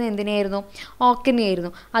സെലക്ട് ചെയ്തിരുന്നത് എന്തിനെയായിരുന്നു,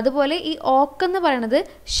 ഓക്കിനെയായിരുന്നു. അതുപോലെ ഈ ഓക്ക് എന്ന് പറയുന്നത്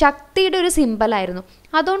ശക്തിയുടെ ഒരു സിമ്പലായിരുന്നു.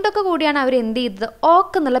 അതുകൊണ്ടൊക്കെ കൂടിയാണ് അവർ എന്ത് ചെയ്തത്,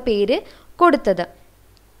 ഓക്ക് എന്നുള്ള പേര് കൊടുത്തത്.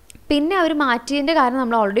 പിന്നെ അവർ മാറ്റിയതിൻ്റെ കാരണം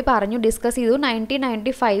നമ്മൾ ഓൾറെഡി പറഞ്ഞു, ഡിസ്കസ് ചെയ്തു.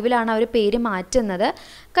 1995 അവർ പേര് മാറ്റുന്നത്.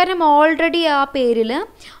 കാരണം ഓൾറെഡി ആ പേരിൽ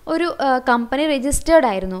ഒരു കമ്പനി രജിസ്റ്റേർഡ്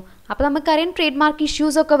ആയിരുന്നു. അപ്പോൾ നമുക്കറിയാം ട്രേഡ് മാർക്ക്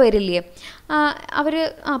ഇഷ്യൂസൊക്കെ വരില്ലേ, അവർ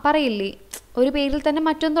പറയില്ലേ ഒരു പേരിൽ തന്നെ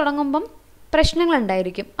മറ്റൊന്ന് തുടങ്ങുമ്പം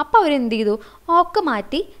പ്രശ്നങ്ങളുണ്ടായിരിക്കും. അപ്പോൾ അവരെന്ത് ചെയ്തു, ഓക്ക്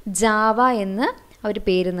മാറ്റി ജാവ എന്ന് അവർ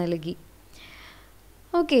പേര് നൽകി.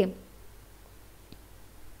 ഓക്കെ,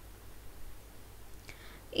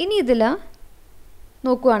 ഇനി ഇതിൽ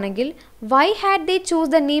നോക്കുകയാണെങ്കിൽ Y had they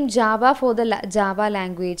choose the name Java for the Java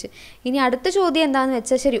language. ഇനി അടുത്ത ചോദ്യം എന്താണെന്ന്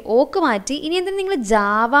വെച്ചാൽ, ശരി ഓക്ക് മാറ്റി, ഇനി എന്തിനാണ് നിങ്ങൾ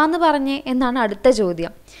ജാവ എന്ന് പറഞ്ഞേ എന്നാണ് അടുത്ത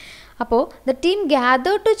ചോദ്യം. അപ്പോൾ the team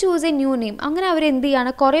gather to choose A new name. അങ്ങനെ അവരെന്ത്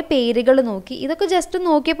ചെയ്യാണ്, കുറേ പേരുകൾ നോക്കി. ഇതൊക്കെ ജസ്റ്റ്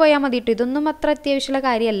നോക്കി പോയാൽ മതി കേട്ടോ, ഇതൊന്നും അത്ര അത്യാവശ്യമുള്ള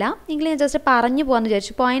കാര്യമല്ല. എങ്കിലും ഞാൻ ജസ്റ്റ് പറഞ്ഞു പോകാമെന്ന്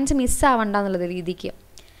വിചാരിച്ചു, പോയിൻറ്റ്സ് മിസ്സാവണ്ട എന്നുള്ള രീതിക്ക്.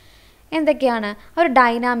 എന്തൊക്കെയാണ് അവർ,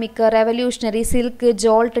 dynamic, revolutionary, silk,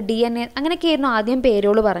 jolt, DNA അങ്ങനെയൊക്കെയായിരുന്നു ആദ്യം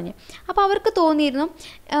പേരുകൾ പറഞ്ഞ്. അപ്പോൾ അവർക്ക് തോന്നിയിരുന്നു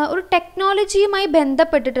ഒരു ടെക്നോളജിയുമായി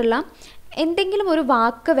ബന്ധപ്പെട്ടിട്ടുള്ള എന്തെങ്കിലും ഒരു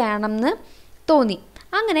വാക്ക് വേണമെന്ന് തോന്നി.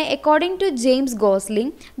 അങ്ങനെ according to James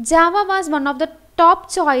Gosling, Java was one of the top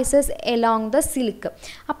choices along the silk.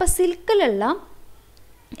 അപ്പോൾ സിൽക്കിലുള്ള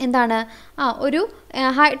എന്താണ് ഒരു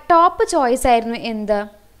ടോപ്പ് ചോയ്സ് ആയിരുന്നു എന്ത്,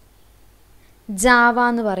 ജാവ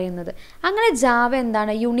എന്ന് പറയുന്നത്. അങ്ങനെ ജാവ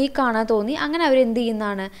എന്താണ് യുണീക്കാണ് തോന്നി. അങ്ങനെ അവരെന്ത്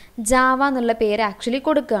ചെയ്യുന്നതാണ്, ജാവ എന്നുള്ള പേര് ആക്ച്വലി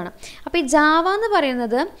കൊടുക്കുകയാണ്. അപ്പോൾ ഈ ജാവ എന്ന്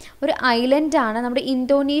പറയുന്നത് ഒരു ഐലൻഡാണ്, നമ്മുടെ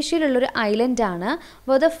ഇന്തോനേഷ്യയിലുള്ളൊരു ഐലൻഡാണ്,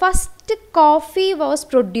 where the first coffee was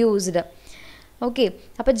produced. Okay,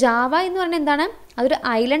 അപ്പോൾ ജാവ എന്ന് പറയുന്നത് എന്താണ്, അതൊരു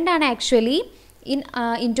ഐലൻഡാണ് ആക്ച്വലി,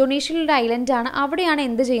 ഇന്തോനേഷ്യയിലുള്ള ഐലൻഡാണ്. അവിടെയാണ്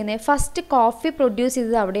എന്ത് ചെയ്യുന്നത്, ഫസ്റ്റ് കോഫി പ്രൊഡ്യൂസ്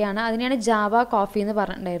ചെയ്തത് അവിടെയാണ്. അതിനെയാണ് ജാവ കോഫി എന്ന്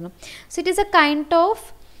പറഞ്ഞിട്ടുണ്ടായിരുന്നു. So it is A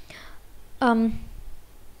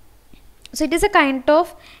kind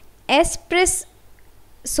of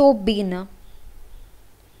espresso been.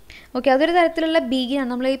 Okay, അതൊരു തരത്തിലുള്ള ബീനാണ്,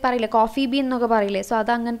 നമ്മൾ ഈ പറയില്ലേ കോഫി ബീൻ എന്നൊക്കെ പറയില്ലേ. സോ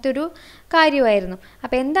അത് അങ്ങനത്തെ ഒരു കാര്യമായിരുന്നു.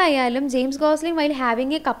 അപ്പോൾ എന്തായാലും James Gosling while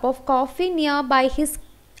having A cup of coffee near by his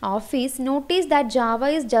office noticed that Java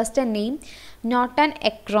is just a name, not an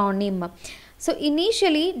acronym. So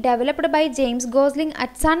initially developed by James Gosling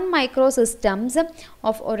at Sun Microsystems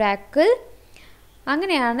of Oracle.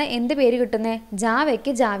 അങ്ങനെയാണ് എന്ത് പേര് കിട്ടുന്നത്,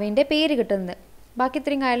 ജാവയ്ക്ക് ജാവേൻ്റെ പേര് കിട്ടുന്നത്. ബാക്കി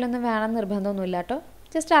ഇത്രയും കാര്യങ്ങളൊന്നും വേണമെന്ന് നിർബന്ധമൊന്നുമില്ല കേട്ടോ,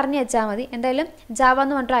 ജസ്റ്റ് അറിഞ്ഞു വെച്ചാൽ മതി. എന്തായാലും ജാവ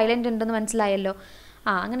എന്ന് പറഞ്ഞിട്ട് ഐലൻഡ് ഉണ്ടെന്ന് മനസ്സിലായല്ലോ.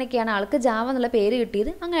 അങ്ങനെയൊക്കെയാണ് ആൾക്ക് ജാവ എന്നുള്ള പേര്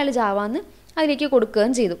കിട്ടിയത്. അങ്ങനെ അയാൾ ജാവ എന്ന് അതിലേക്ക്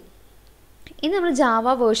കൊടുക്കുകയും ചെയ്തു. ഇനി നമ്മൾ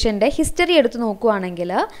ജാവ വേർഷൻ്റെ ഹിസ്റ്ററി എടുത്ത് നോക്കുകയാണെങ്കിൽ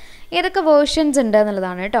ഏതൊക്കെ വേർഷൻസ് ഉണ്ട്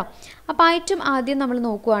എന്നുള്ളതാണ് കേട്ടോ. അപ്പോൾ ഏറ്റവും ആദ്യം നമ്മൾ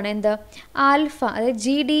നോക്കുകയാണ് എന്ത്, ആൽഫ, അതായത്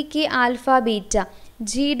JDK alpha beta,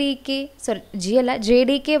 JDK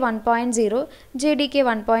 1.0, JDK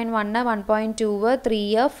 1.1, 1.2, 3,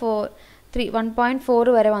 4, 1.4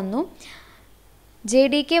 വരെ വന്നു.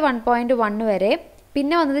 JDK 1.1 വരെ.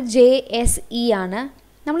 പിന്നെ വന്നത് JSE ആണ്.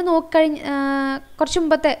 നമ്മൾ കുറച്ച്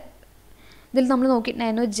മുമ്പത്തെ ഇതിൽ നമ്മൾ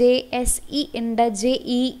നോക്കിയിട്ടുണ്ടായിരുന്നു JSE ഉണ്ട്,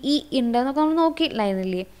 JEE ഉണ്ട് എന്നൊക്കെ നമ്മൾ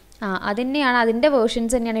നോക്കിയിട്ടില്ലായിരുന്നില്ലേ? അത് തന്നെയാണ്, അതിൻ്റെ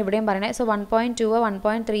വേർഷൻസ് തന്നെയാണ് ഇവിടെയും പറയുന്നത്. സോ 1.2,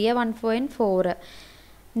 1.3, 1.4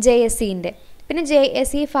 JSEൻ്റെ. പിന്നെ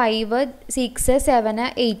JSE 5, 6, 7,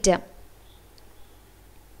 8.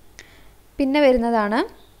 പിന്നെ വരുന്നതാണ്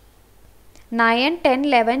 9, 10,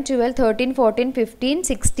 11, 12, 13, 14, 15,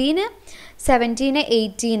 16, 17,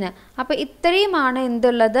 18. അപ്പോൾ ഇത്രയുമാണ്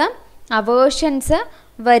എന്തുള്ളത്, വേർഷൻസ്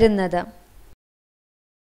വരുന്നത്.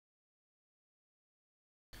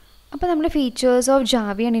 അപ്പോൾ നമ്മുടെ ഫീച്ചേഴ്സ് ഓഫ്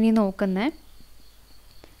ജാവയാണ് ഇനി നോക്കുന്നത്.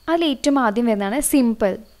 അതിൽ ഏറ്റവും ആദ്യം വരുന്നതാണ്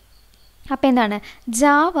സിമ്പിൾ. അപ്പോൾ എന്താണ്,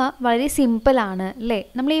 ജാവ വളരെ സിമ്പിളാണ് അല്ലേ?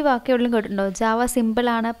 നമ്മൾ ഈ വാക്ക് എവിടെയും കേട്ടിട്ടുണ്ടോ? ജാവ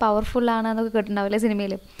സിമ്പിളാണ്, പവർഫുള്ളാണ് എന്നൊക്കെ കേട്ടിട്ടുണ്ടാവില്ലേ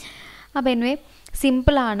സിനിമയിൽ? അപ്പോൾ എനിവേ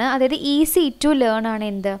സിമ്പിളാണ്, അതായത് ഈസി ടു ലേൺ ആണ്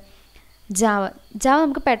എന്ത്, ജാവ.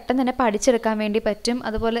 നമുക്ക് പെട്ടെന്ന് തന്നെ പഠിച്ചെടുക്കാൻ വേണ്ടി പറ്റും.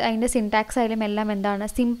 അതുപോലെ അതിൻ്റെ സിൻടാക്സ് ആയാലും എല്ലാം എന്താണ്,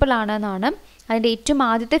 സിമ്പിളാണ് എന്നാണ് അതിൻ്റെ ഏറ്റവും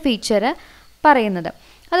ആദ്യത്തെ ഫീച്ചർ പറയുന്നത്.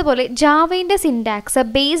 അതുപോലെ ജാവേൻ്റെ സിൻടാക്സ്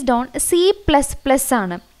ബേസ്ഡ് ഓൺ C++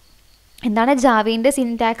 ആണ്. എന്താണ് ജാവേൻ്റെ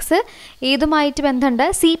സിൻടാക്സ്? ഏതുമായിട്ട് ബന്ധമുണ്ട്?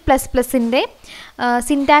 C++ൻ്റെ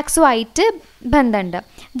സിൻടാക്സുമായിട്ട് ബന്ധമുണ്ട്.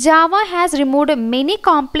 Java has removed many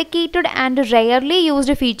complicated and rarely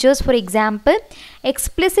used features. For example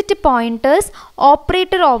explicit pointers,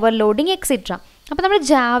 operator overloading etcetera. അപ്പോൾ നമ്മൾ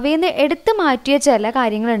ജാവയിൽ നിന്ന് എടുത്തു മാറ്റിയ ചില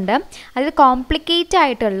കാര്യങ്ങളുണ്ട്. അതായത് കോംപ്ലിക്കേറ്റ്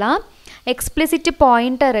ആയിട്ടുള്ള എക്സ്പ്ലിസിറ്റ്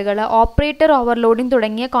പോയിൻറ്ററുകൾ, ഓപ്പറേറ്റർ ഓവർലോഡിങ്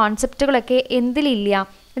തുടങ്ങിയ കോൺസെപ്റ്റുകളൊക്കെ എന്തിലില്ല?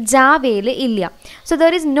 ജാവയിൽ ഇല്ല. So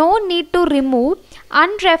there is no need to remove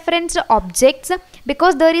unreferenced objects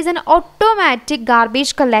because there is an automatic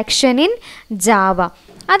garbage collection in Java.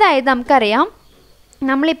 അതായത് നമുക്കറിയാം,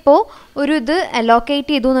 നമ്മളിപ്പോൾ ഒരു ഇത്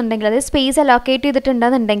അലോക്കേറ്റ് ചെയ്തു എന്നുണ്ടെങ്കിൽ, അതായത് സ്പേസ് അലോക്കേറ്റ്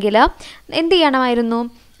ചെയ്തിട്ടുണ്ടെന്നുണ്ടെങ്കിൽ എന്ത് ചെയ്യണമായിരുന്നു?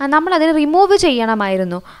 നമ്മളതിന് റിമൂവ്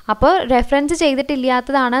ചെയ്യണമായിരുന്നു. അപ്പോൾ റെഫറൻസ്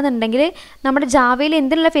ചെയ്തിട്ടില്ലാത്തതാണെന്നുണ്ടെങ്കിൽ നമ്മുടെ ജാവയിൽ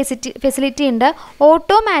എന്തിനുള്ള ഫെസിലിറ്റി ഉണ്ട്?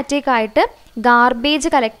 ഓട്ടോമാറ്റിക്കായിട്ട് ഗാർബേജ്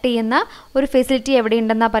കളക്ട് ചെയ്യുന്ന ഒരു ഫെസിലിറ്റി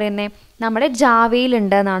എവിടെയുണ്ടെന്നാണ് പറയുന്നത്? നമ്മുടെ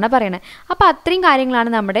ജാവയിലുണ്ട് എന്നാണ് പറയുന്നത്. അപ്പോൾ അത്രയും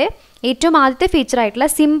കാര്യങ്ങളാണ് നമ്മുടെ ഏറ്റവും ആദ്യത്തെ ഫീച്ചറായിട്ടുള്ള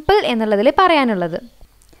സിമ്പിൾ എന്നുള്ളതിൽ പറയാനുള്ളത്.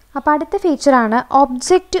 അപ്പോൾ അടുത്ത ഫീച്ചറാണ്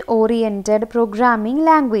ഒബ്ജക്റ്റ് ഓറിയൻറ്റഡ് പ്രോഗ്രാമിംഗ്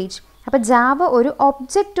ലാംഗ്വേജ്. അപ്പോൾ ജാവ ഒരു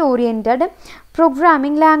ഒബ്ജക്റ്റ് ഓറിയൻറ്റഡ്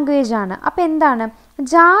പ്രോഗ്രാമിംഗ് ലാംഗ്വേജ് ആണ്. അപ്പോൾ എന്താണ്,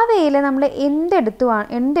 ജാവയിൽ നമ്മൾ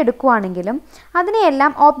എന്തെടുക്കുവാണെങ്കിലും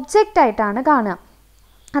അതിനെയെല്ലാം ഒബ്ജക്റ്റായിട്ടാണ് കാണുക.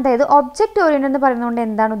 അതായത് ഒബ്ജക്റ്റ് ഓറിയൻറ്റഡ് എന്ന് പറയുന്നതുകൊണ്ട്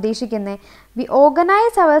എന്താണ് ഉദ്ദേശിക്കുന്നത്? V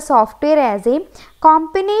organise our software as A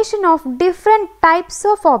combination of different types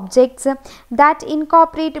of objects that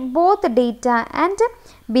incorporate both data and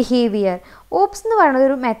behaviour. Ops എന്ന് പറയുന്നത്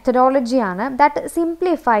ഒരു മെത്തഡോളജിയാണ് that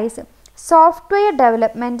simplifies software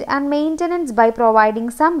development and maintenance by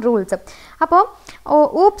providing some rules. അപ്പോൾ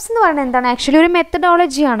ops എന്ന് പറയുന്നത് എന്താണ്? ആക്ച്വലി ഒരു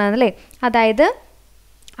മെത്തഡോളജിയാണ് അല്ലേ? അതായത്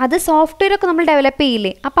അത് സോഫ്റ്റ്വെയർ ഒക്കെ നമ്മൾ ഡെവലപ്പ്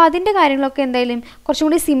ചെയ്യില്ലേ, അപ്പോൾ അതിൻ്റെ കാര്യങ്ങളൊക്കെ എന്തായാലും കുറച്ചും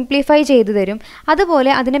കൂടി സിംപ്ലിഫൈ ചെയ്തു തരും.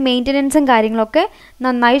 അതുപോലെ അതിൻ്റെ മെയിൻ്റനൻസും കാര്യങ്ങളൊക്കെ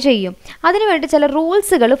നന്നായി ചെയ്യും. അതിനുവേണ്ടി ചില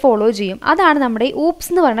റൂൾസുകൾ ഫോളോ ചെയ്യും. അതാണ് നമ്മുടെ ഈ ഊപ്സ്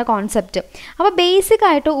എന്ന് പറയുന്ന കോൺസെപ്റ്റ്. അപ്പോൾ ബേസിക്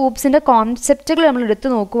ആയിട്ട് ഊപ്സിൻ്റെ കോൺസെപ്റ്റുകൾ നമ്മൾ എടുത്ത്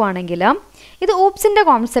നോക്കുവാണെങ്കിൽ ഇത് ഊപ്സിൻ്റെ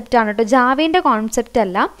കോൺസെപ്റ്റാണ് കേട്ടോ, ജാവേൻ്റെ കോൺസെപ്റ്റ്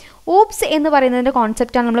അല്ല. ഊപ്സ് എന്ന് പറയുന്നതിൻ്റെ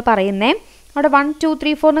കോൺസെപ്റ്റാണ് നമ്മൾ പറയുന്നത്. അവിടെ 1, 2,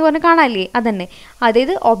 3, 4 എന്ന് പറഞ്ഞ് കാണാല്ലേ, അതന്നെ.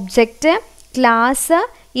 അതായത് object, class,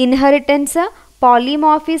 inheritance,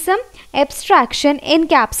 polymorphism, എബ്സ്ട്രാക്ഷൻ,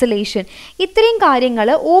 encapsulation, ഇത്രയും കാര്യങ്ങൾ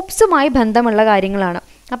ഓപ്സുമായി ബന്ധമുള്ള കാര്യങ്ങളാണ്.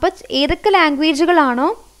 അപ്പോൾ ഏതൊക്കെ ലാംഗ്വേജുകളാണോ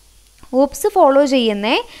ഓപ്സ് ഫോളോ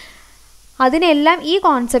ചെയ്യുന്നത് അതിനെല്ലാം ഈ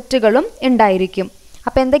കോൺസെപ്റ്റുകളും ഉണ്ടായിരിക്കും.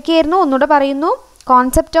 അപ്പോൾ എന്തൊക്കെയായിരുന്നു ഒന്നുകൂടെ പറയുന്നു.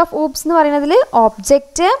 കോൺസെപ്റ്റ് ഓഫ് ഓപ്സ് എന്ന് പറയുന്നതിൽ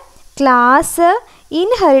object, class,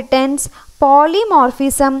 inheritance,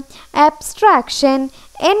 polymorphism, എബ്സ്ട്രാക്ഷൻ,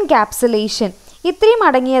 encapsulation, ഇത്രയും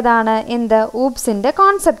അടങ്ങിയതാണ് എന്ത് ഓപ്സിൻ്റെ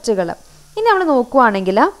കോൺസെപ്റ്റുകൾ. ഇനി നമ്മൾ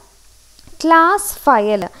നോക്കുവാണെങ്കിൽ ക്ലാസ്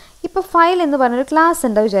ഫയൽ. ഇപ്പോൾ ഫയൽ എന്ന് പറഞ്ഞൊരു ക്ലാസ്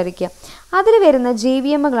ഉണ്ട് വിചാരിക്കുക. അതിൽ വരുന്ന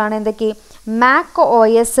JVMകളാണ് എന്തൊക്കെ? മാക്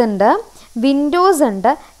OS ഉണ്ട്, വിൻഡോസ്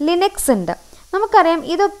ഉണ്ട്, ലിനക്സ് ഉണ്ട്. നമുക്കറിയാം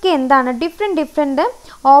ഇതൊക്കെ എന്താണ്? ഡിഫറെൻറ്റ്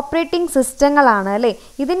ഓപ്പറേറ്റിംഗ് സിസ്റ്റങ്ങളാണ് അല്ലേ?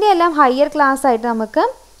 ഇതിൻ്റെ എല്ലാം ഹയർ ക്ലാസ് ആയിട്ട് നമുക്ക്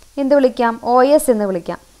എന്ത് വിളിക്കാം? OS എന്ന്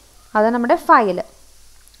വിളിക്കാം. അതാണ് നമ്മുടെ ഫയൽ.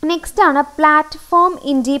 നെക്സ്റ്റ് ആണ് പ്ലാറ്റ്ഫോം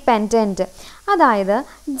ഇൻഡിപെൻഡൻറ്റ്. അതായത്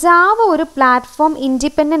ജാവ ഒരു പ്ലാറ്റ്ഫോം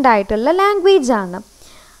ഇൻഡിപെൻഡൻ്റ് ആയിട്ടുള്ള ലാംഗ്വേജ് ആണ്.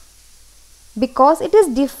 Because it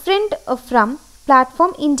is different from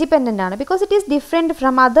platform independent ആണ് because it is different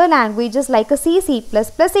from other languages like C++,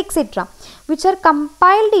 etc. which are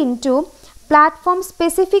compiled into platform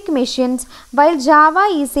specific machines, while Java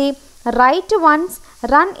is a write once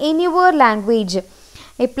run anywhere language.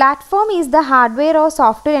 A platform is the hardware or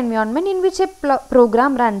software environment in which a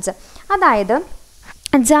program runs. അതായത്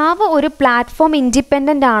Java ഒരു platform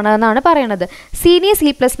independent ആണ് എന്നാണ് പറയുന്നത്. Senior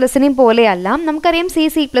C++നെയും പോലെയല്ല. നമുക്കറിയാം C++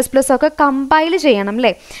 ഒക്കെ compile ചെയ്യണം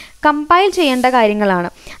അല്ലേ, കമ്പൈൽ ചെയ്യേണ്ട കാര്യങ്ങളാണ്.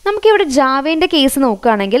 നമുക്കിവിടെ ജാവേൻ്റെ കേസ്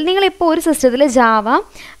നോക്കുകയാണെങ്കിൽ നിങ്ങളിപ്പോൾ ഒരു സിസ്റ്റത്തിൽ ജാവ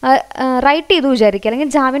റൈറ്റ് ചെയ്തു വിചാരിക്കുക,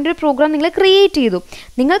 അല്ലെങ്കിൽ ജാവേൻ്റെ ഒരു പ്രോഗ്രാം നിങ്ങൾ ക്രിയേറ്റ് ചെയ്തു.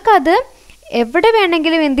 നിങ്ങൾക്കത് എവിടെ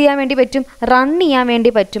വേണമെങ്കിലും എന്ത് ചെയ്യാൻ വേണ്ടി പറ്റും, റൺ ചെയ്യാൻ വേണ്ടി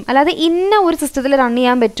പറ്റും. അല്ലാതെ ഇന്ന ഒരു സിസ്റ്റത്തിൽ റൺ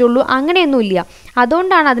ചെയ്യാൻ പറ്റുള്ളൂ അങ്ങനെയൊന്നുമില്ല.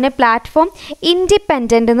 അതുകൊണ്ടാണ് അതിനെ പ്ലാറ്റ്ഫോം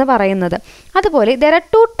ഇൻഡിപെൻഡൻ്റ് എന്ന് പറയുന്നത്. അതുപോലെ there are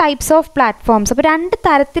 2 types of platforms. അപ്പോൾ 2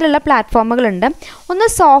 തരത്തിലുള്ള പ്ലാറ്റ്ഫോമുകളുണ്ട്. ഒന്ന്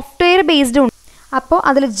സോഫ്റ്റ്വെയർ ബേസ്ഡ് ഉണ്ട്. അപ്പോൾ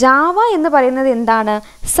അതിൽ ജാവ എന്ന് പറയുന്നത് എന്താണ്,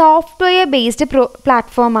 സോഫ്റ്റ്വെയർ ബേസ്ഡ്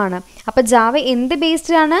പ്ലാറ്റ്ഫോമാണ്. അപ്പോൾ ജാവ എന്ത്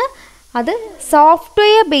ബേസ്ഡ് ആണ്, അത്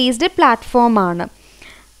സോഫ്റ്റ്വെയർ ബേസ്ഡ് പ്ലാറ്റ്ഫോമാണ്.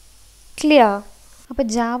 ക്ലിയർ? അപ്പോൾ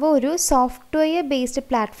ജാവ ഒരു സോഫ്റ്റ്വെയർ ബേസ്ഡ്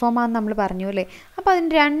പ്ലാറ്റ്ഫോമാണെന്ന് നമ്മൾ പറഞ്ഞു അല്ലേ. അപ്പോൾ അതിന്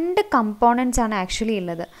 2 കമ്പോണൻസ് ആണ് ആക്ച്വലി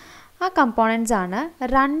ഉള്ളത്. ആ കമ്പോണൻസ് ആണ്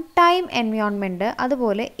റൺ ടൈം എൻവയോൺമെൻറ്റ്,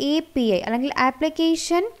 അതുപോലെ API അല്ലെങ്കിൽ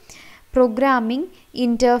ആപ്ലിക്കേഷൻ പ്രോഗ്രാമിംഗ്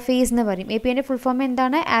ഇൻ്റർഫേസ് എന്ന് പറയും. APIൻ്റെ ഫുൾ ഫോം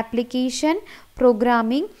എന്താണ്, ആപ്ലിക്കേഷൻ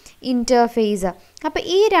പ്രോഗ്രാമിംഗ് ഇൻ്റർഫേസ്. അപ്പോൾ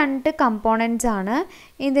ഈ 2 കമ്പോണൻസ് ആണ്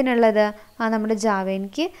ഇതിനുള്ളത്, നമ്മുടെ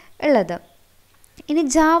ജാവേക്ക് ഉള്ളത്. ഇനി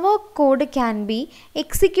Java code can be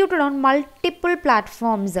executed on multiple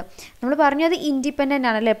platforms. നമ്മൾ പറഞ്ഞു അത് ഇൻഡിപെൻഡൻ്റ്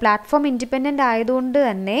ആണല്ലേ, പ്ലാറ്റ്ഫോം ഇൻഡിപെൻഡൻ്റ് ആയതുകൊണ്ട്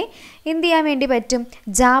തന്നെ എന്ത് ചെയ്യാൻ വേണ്ടി പറ്റും,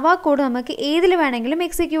 ജാവ കോഡ് നമുക്ക് ഏതിൽ വേണമെങ്കിലും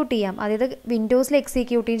എക്സിക്യൂട്ട് ചെയ്യാം. അതായത് വിൻഡോസിൽ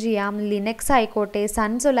എക്സിക്യൂട്ട് ചെയ്യാം, ലിനക്സ് ആയിക്കോട്ടെ,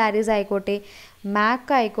 സൺ സോലാരിസ് ആയിക്കോട്ടെ,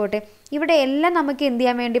 മാക് ആയിക്കോട്ടെ, ഇവിടെ എല്ലാം നമുക്ക് എന്ത്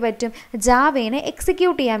ചെയ്യാൻ വേണ്ടി പറ്റും, ജാവേനെ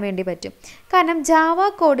എക്സിക്യൂട്ട് ചെയ്യാൻ വേണ്ടി പറ്റും. കാരണം Java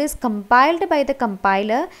code is compiled by the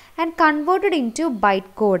compiler and converted in to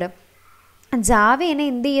byte code. ജാവേനെ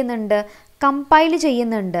എന്ത് ചെയ്യുന്നുണ്ട്, കമ്പൈൽ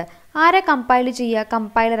ചെയ്യുന്നുണ്ട്. ആരാ കമ്പൈൽ ചെയ്യുക,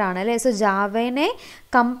 കമ്പൈലറാണ് അല്ലേ. സോ ജാവേനെ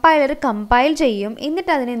കമ്പൈലർ കമ്പൈൽ ചെയ്യും,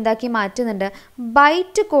 എന്നിട്ട് അതിനെ എന്താക്കി മാറ്റുന്നുണ്ട്,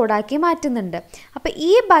 ബൈറ്റ് കോഡാക്കി മാറ്റുന്നുണ്ട്. അപ്പോൾ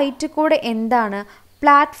ഈ ബൈറ്റ് കോഡ് എന്താണ്,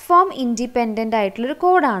 പ്ലാറ്റ്ഫോം ഇൻഡിപെൻഡൻ്റ് ആയിട്ടുള്ളൊരു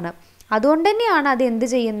കോഡാണ്. അതുകൊണ്ട് തന്നെയാണ് അത് എന്ത്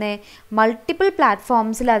ചെയ്യുന്നത്, മൾട്ടിപ്പിൾ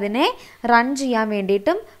പ്ലാറ്റ്ഫോംസിൽ അതിനെ റൺ ചെയ്യാൻ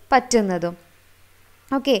വേണ്ടിയിട്ടും പറ്റുന്നതും.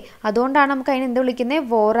 ഓക്കെ, അതുകൊണ്ടാണ് നമുക്ക് അതിനെ എന്ത് വിളിക്കുന്നത്,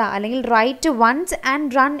 വോറ അല്ലെങ്കിൽ right once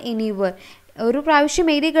and run anywhere. ഒരു പ്രാവശ്യം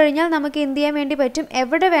എഴുതി കഴിഞ്ഞാൽ നമുക്ക് എന്ത് ചെയ്യാൻ വേണ്ടി പറ്റും,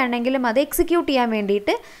 എവിടെ വേണമെങ്കിലും അത് എക്സിക്യൂട്ട് ചെയ്യാൻ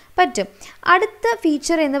വേണ്ടിയിട്ട് പറ്റും. അടുത്ത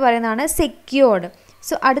ഫീച്ചർ എന്ന് പറയുന്നതാണ് സെക്യൂർഡ്.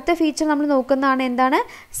 സോ അടുത്ത ഫീച്ചർ നമ്മൾ നോക്കുന്നതാണ് എന്താണ്,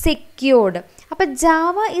 സെക്യൂർഡ്. അപ്പോൾ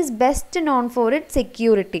Java is best known for it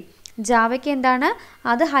security. ജാവയ്ക്ക് എന്താണ്,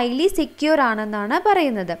 അത് ഹൈലി സെക്യൂർ ആണെന്നാണ്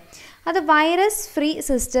പറയുന്നത്. അത് വൈറസ് ഫ്രീ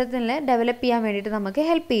സിസ്റ്റത്തിൽ ഡെവലപ്പ് ചെയ്യാൻ വേണ്ടിയിട്ട് നമുക്ക്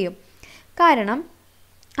ഹെൽപ്പ് ചെയ്യും. കാരണം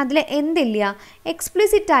അതിൽ എന്തില്ല,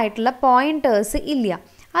 എക്സ്പ്ലിസിറ്റ് ആയിട്ടുള്ള പോയിൻറ്റേഴ്സ് ഇല്ല.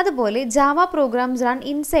 അതുപോലെ Java programmes run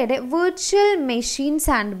inside A virtual machine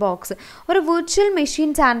sand box. ഒരു വിർച്വൽ മെഷീൻ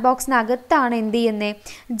സാൻഡ് ബോക്സിനകത്താണ് എന്ത് ചെയ്യുന്നത്,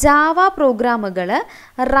 ജാവ പ്രോഗ്രാമുകൾ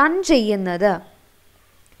റൺ ചെയ്യുന്നത്.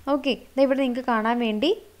 ഓക്കെ, ഇവിടെ നിങ്ങൾക്ക് കാണാൻ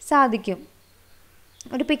വേണ്ടി സാധിക്കും.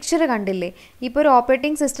 ഒരു പിക്ചർ കണ്ടില്ലേ, ഇപ്പോൾ ഒരു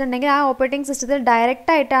ഓപ്പറേറ്റിംഗ് സിസ്റ്റം ഉണ്ടെങ്കിൽ ആ ഓപ്പറേറ്റിംഗ് സിസ്റ്റത്തിൽ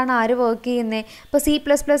ഡയറക്റ്റായിട്ടാണ് ആര് വർക്ക് ചെയ്യുന്നത്. ഇപ്പോൾ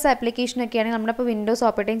C++ ആപ്ലിക്കേഷനൊക്കെ ആണെങ്കിൽ നമ്മളിപ്പോൾ വിൻഡോസ്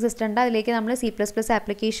ഓപ്പറേറ്റിംഗ് സിസ്റ്റം ഉണ്ട്, അതിലേക്ക് നമ്മൾ C++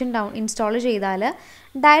 ആപ്ലിക്കേഷൻ ഇൻസ്റ്റാൾ ചെയ്താൽ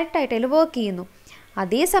ഡയറക്റ്റായിട്ട് അതിൽ വർക്ക് ചെയ്യുന്നു.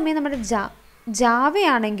 അതേസമയം നമ്മുടെ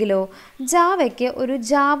ജാവയാണെങ്കിലോ, ജാവയ്ക്ക് ഒരു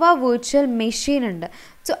ജാവ വിർച്വൽ മെഷീൻ ഉണ്ട്.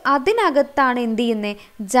 സോ അതിനകത്താണ് എന്ത് ചെയ്യുന്നത്,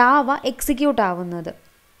 ജാവ എക്സിക്യൂട്ട് ആവുന്നത്.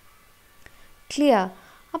 ക്ലിയർ?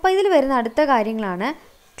 അപ്പോൾ ഇതിൽ വരുന്ന അടുത്ത കാര്യങ്ങളാണ്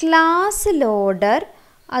ക്ലാസ് ലോഡർ,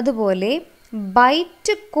 അതുപോലെ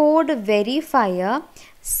byte code verifier,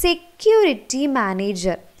 security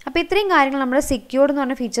manager. അപ്പോൾ ഇത്രയും കാര്യങ്ങൾ നമ്മുടെ സെക്യൂർഡ് എന്ന്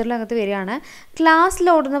പറഞ്ഞ ഫീച്ചറിനകത്ത് വരികയാണ്. ക്ലാസ്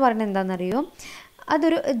ലോഡ് എന്ന് പറയുന്നത് എന്താണെന്നറിയോ,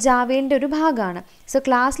 അതൊരു ജാവേൻ്റെ ഒരു ഭാഗമാണ്. So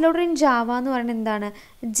class loader in Java എന്ന് പറയുന്നത് എന്താണ്,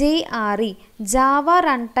 JRE ജാവ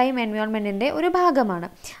റൺ ടൈം എൻവയോൺമെൻറ്റിൻ്റെ ഒരു ഭാഗമാണ്.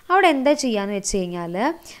 അവിടെ എന്താ ചെയ്യാന്ന് വെച്ച് കഴിഞ്ഞാൽ,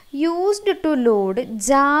 used to load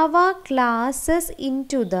Java classes in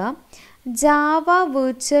to the Java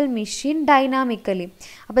virtual machine dynamically.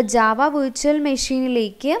 അപ്പോൾ ജാവ വിർച്വൽ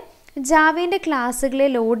മെഷീനിലേക്ക് ജാവേൻ്റെ ക്ലാസ്സുകളെ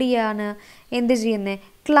ലോഡ് ചെയ്യാണ് എന്ത് ചെയ്യുന്നത്,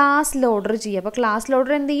 ക്ലാസ് ലോഡർ ചെയ്യുക. അപ്പോൾ ക്ലാസ്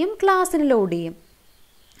ലോഡർ എന്ത് ചെയ്യും, ക്ലാസ്സിന് ലോഡ് ചെയ്യും.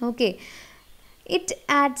 Okay, it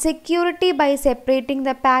add security by separating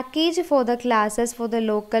the package for the classes for the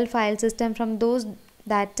local file system from those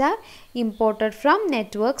that are imported from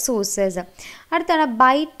network sources. അടുത്താണ്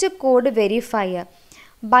byte code verifier.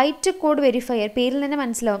 Byte code verifier പേരിൽ തന്നെ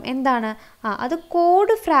മനസ്സിലാവും എന്താണ്, അത്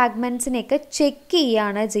code ഫ്രാഗ്മെൻറ്റ്സിനെയൊക്കെ check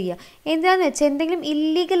ചെയ്യുകയാണ് ചെയ്യുക. എന്താണെന്ന് വെച്ചാൽ എന്തെങ്കിലും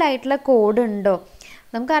ഇല്ലീഗലായിട്ടുള്ള കോഡ് ഉണ്ടോ.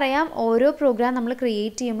 നമുക്കറിയാം ഓരോ പ്രോഗ്രാം നമ്മൾ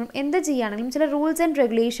ക്രിയേറ്റ് ചെയ്യുമ്പോഴും എന്ത് ചെയ്യുകയാണെങ്കിലും ചില റൂൾസ് ആൻഡ്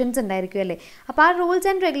റെഗുലേഷൻസ് ഉണ്ടായിരിക്കും അല്ലേ. അപ്പോൾ ആ റൂൾസ്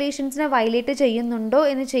ആൻഡ് റെഗുലേഷൻസിനെ വയലേറ്റ് ചെയ്യുന്നുണ്ടോ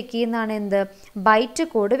എന്ന് ചെക്ക് ചെയ്യുന്നതാണ് എന്ത്, byte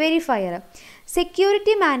code verifier.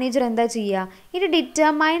 Security manager എന്താ ചെയ്യുക, it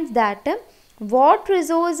determines that what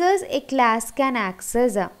resources A class can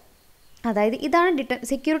access. അതായത് ഇതാണ്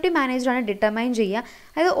സെക്യൂരിറ്റി മാനേജറാണ് ഡിറ്റർമൈൻ ചെയ്യുക,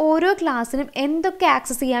 അതായത് ഓരോ ക്ലാസ്സിനും എന്തൊക്കെ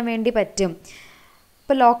ആക്സസ് ചെയ്യാൻ വേണ്ടി പറ്റും.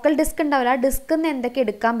 ഇപ്പോൾ ലോക്കൽ ഡിസ്ക് ഉണ്ടാവില്ല, ആ ഡിസ്കിൽ നിന്ന് എന്തൊക്കെ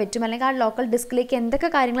എടുക്കാൻ പറ്റും, അല്ലെങ്കിൽ ആ ലോക്കൽ ഡിസ്കിലേക്ക് എന്തൊക്കെ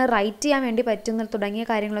കാര്യങ്ങൾ റൈറ്റ് ചെയ്യാൻ വേണ്ടി പറ്റും തുടങ്ങിയ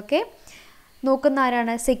കാര്യങ്ങളൊക്കെ നോക്കുന്ന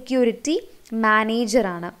ആരാണ്? സെക്യൂരിറ്റി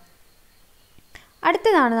മാനേജറാണ്.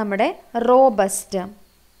 അടുത്തതാണ് നമ്മുടെ റോബസ്റ്റ്.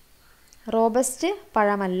 റോബസ്റ്റ്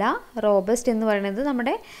പഴമല്ല, റോബസ്റ്റ് എന്ന് പറയുന്നത്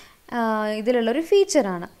നമ്മുടെ ഇതിലുള്ളൊരു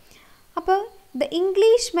ഫീച്ചറാണ്. അപ്പോൾ the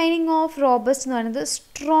English meaning of robust എന്ന് പറയുന്നത്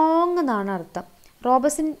സ്ട്രോങ് എന്നാണ് അർത്ഥം.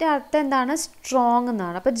 റോബസ്റ്റിൻ്റെ അർത്ഥം എന്താണ്? സ്ട്രോങ്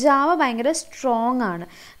എന്നാണ്. അപ്പോൾ ജാവ ഭയങ്കര സ്ട്രോങ് ആണ്.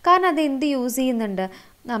 കാരണം അത് എന്ത് യൂസ് ചെയ്യുന്നുണ്ട്?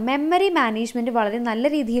 മെമ്മറി മാനേജ്മെൻറ്റ് വളരെ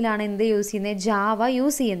നല്ല രീതിയിലാണ് എന്ത് യൂസ് ചെയ്യുന്നത്? ജാവ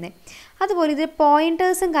യൂസ് ചെയ്യുന്നത്. അതുപോലെ ഇത്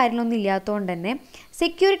പോയിൻറ്റേഴ്സും കാര്യങ്ങളൊന്നും ഇല്ലാത്തതുകൊണ്ട് തന്നെ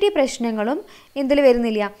സെക്യൂരിറ്റി പ്രശ്നങ്ങളും എന്തിൽ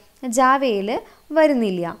വരുന്നില്ല? ജാവയിൽ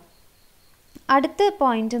വരുന്നില്ല. അടുത്ത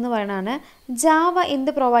പോയിന്റ് എന്ന് പറയുന്നതാണ് ജാവ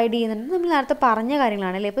എന്ത് പ്രൊവൈഡ് ചെയ്യുന്നുണ്ട്? നമ്മൾ നേരത്തെ പറഞ്ഞ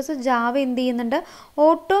കാര്യങ്ങളാണ് അല്ലേ. ഇപ്പോൾ ജാവ എന്ത് ചെയ്യുന്നുണ്ട്?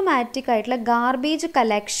 ഓട്ടോമാറ്റിക് ആയിട്ടുള്ള ഗാർബേജ്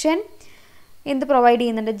കളക്ഷൻ എന്ത് പ്രൊവൈഡ്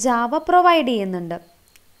ചെയ്യുന്നുണ്ട്? ജാവ പ്രൊവൈഡ് ചെയ്യുന്നുണ്ട്.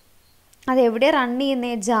 അതെവിടെ റൺ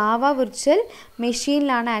ചെയ്യുന്നത്? ജാവ വിർച്വൽ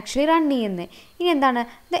മെഷീനിലാണ് ആക്ച്വലി റൺ ചെയ്യുന്നത്. ഇനി എന്താണ്?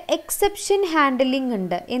 ദ എക്സെപ്ഷൻ ഹാൻഡലിംഗ്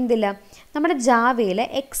ഉണ്ട്. എന്തില്ല? നമ്മുടെ ജാവയിൽ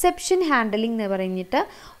എക്സെപ്ഷൻ ഹാൻഡലിംഗ് എന്ന് പറഞ്ഞിട്ട്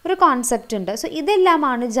ഒരു കോൺസെപ്റ്റ് ഉണ്ട്. സോ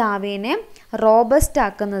ഇതെല്ലാമാണ് ജാവേനെ റോബസ്റ്റ്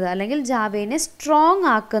ആക്കുന്നത് അല്ലെങ്കിൽ ജാവേനെ സ്ട്രോങ്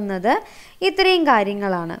ആക്കുന്നത്. ഇത്രയും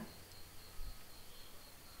കാര്യങ്ങളാണ്.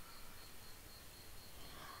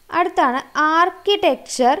 അടുത്താണ്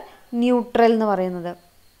ആർക്കിടെക്ചർ ന്യൂട്രൽ എന്ന് പറയുന്നത്.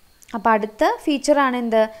 അപ്പോൾ അടുത്ത ഫീച്ചറാണ്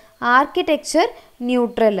എന്ത്? Architecture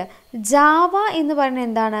neutral. ജാവ എന്ന് പറയുന്നത്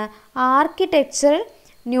എന്താണ്? ആർക്കിടെക്ചർ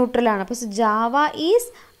ന്യൂട്രലാണ്. അപ്പോൾ Java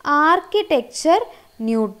is architecture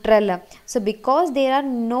neutral. So because there are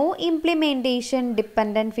no implementation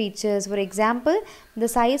dependent features, for example the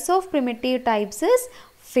size of primitive types is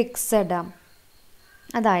fixed.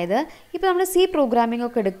 അതായത് ഇപ്പോൾ നമ്മൾ സി പ്രോഗ്രാമിംഗ്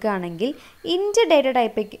ഒക്കെ എടുക്കുകയാണെങ്കിൽ ഇൻറ്റ് ഡേറ്റ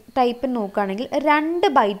ടൈപ്പ് നോക്കുകയാണെങ്കിൽ 2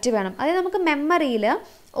 ബൈറ്റ് വേണം. അതായത് നമുക്ക് മെമ്മറിയിൽ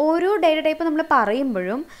ഓരോ ഡേറ്റ ടൈപ്പ് നമ്മൾ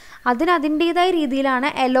പറയുമ്പോഴും അതിൻ്റേതായ രീതിയിലാണ്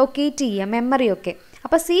അലോക്കേറ്റ് ചെയ്യുക മെമ്മറിയൊക്കെ.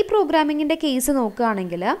 അപ്പോൾ സി പ്രോഗ്രാമിങ്ങിൻ്റെ കേസ്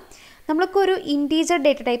നോക്കുകയാണെങ്കിൽ നമ്മൾക്കൊരു ഇൻറ്റീജർ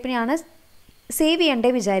ഡേറ്റ ടൈപ്പിനെയാണ് സേവ്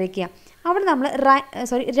ചെയ്യേണ്ടത് വിചാരിക്കുക. അവിടെ നമ്മൾ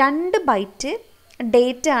 2 ബൈറ്റ്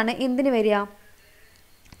ഡേറ്റ ആണ് എന്തിന് വരിക?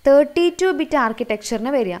 32 ബിറ്റ്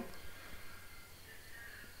ആർക്കിടെക്ചറിന് വരിക.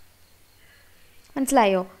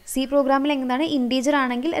 മനസ്സിലായോ? സി പ്രോഗ്രാമിൽ എന്താണ്? ഇൻറ്റീജർ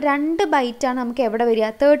ആണെങ്കിൽ 2 ബൈറ്റാണ് നമുക്ക് എവിടെ വരിക?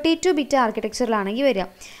 32 ബിറ്റ് ആർക്കിടെക്ചറിലാണെങ്കിൽ വരിക.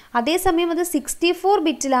 അതേസമയം അത് 64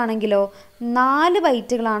 ബിറ്റിലാണെങ്കിലോ 4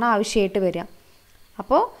 ബൈറ്റുകളാണ് ആവശ്യമായിട്ട് വരിക.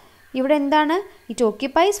 അപ്പോൾ ഇവിടെ എന്താണ്? It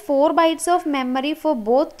occupies 4 bytes of memory for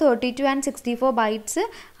both 32 and 64 bytes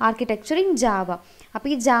architecture in Java. അപ്പോൾ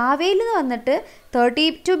ഈ ജാവയിൽ നിന്ന് വന്നിട്ട്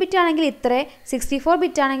 32 ബിറ്റ് ആണെങ്കിൽ ഇത്ര, 64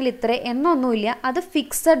 ബിറ്റ് ആണെങ്കിൽ ഇത്ര എന്നൊന്നുമില്ല, അത്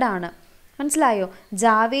ഫിക്സഡ് ആണ്. മനസ്സിലായോ?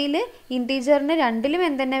 ജാവയിൽ ഇൻറ്റീജറിന് രണ്ടിലും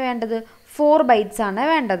എന്തെന്നെ വേണ്ടത്? 4 ബൈറ്റ്സ് ആണ്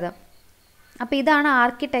വേണ്ടത്. അപ്പോൾ ഇതാണ്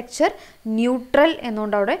ആർക്കിടെക്ചർ ന്യൂട്രൽ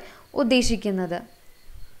എന്നുകൊണ്ട് അവിടെ ഉദ്ദേശിക്കുന്നത്.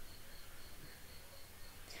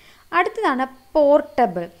 അടുത്തതാണ്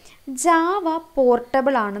പോർട്ടബിൾ. ജാവ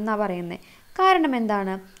പോർട്ടബിൾ ആണെന്നാണ് പറയുന്നത്. കാരണം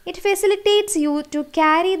എന്താണ്? It facilitates U to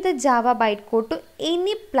carry the Java byte code to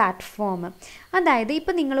any platform. അതായത്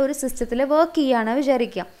ഇപ്പോൾ നിങ്ങളൊരു സിസ്റ്റത്തിൽ വർക്ക് ചെയ്യുകയാണ്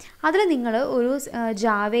വിചാരിക്കുക. അതിൽ നിങ്ങൾ ഒരു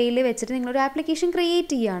ജാവയിൽ വെച്ചിട്ട് നിങ്ങളൊരു ആപ്ലിക്കേഷൻ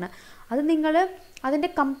ക്രിയേറ്റ് ചെയ്യുകയാണ്. അത് നിങ്ങൾ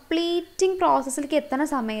അതിൻ്റെ കംപ്ലീറ്റിംഗ് പ്രോസസ്സിലേക്ക് എത്തുന്ന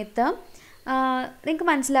സമയത്ത് നിങ്ങൾക്ക്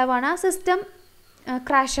മനസ്സിലാവുകയാണ് ആ സിസ്റ്റം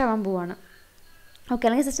ക്രാഷ് ആവാൻ പോവുകയാണ്. ഓക്കെ,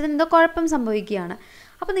 അല്ലെങ്കിൽ സിസ്റ്റത്തിന് എന്തോ കുഴപ്പം സംഭവിക്കുകയാണ്.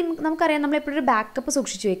 അപ്പോൾ നമുക്കറിയാം നമ്മളെപ്പോഴും ഒരു ബാക്കപ്പ്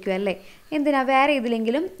സൂക്ഷിച്ച് വെക്കുക അല്ലേ? എന്തിനാ? വേറെ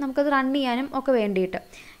ഏതിലെങ്കിലും നമുക്കത് റൺ ചെയ്യാനും ഒക്കെ വേണ്ടിയിട്ട്.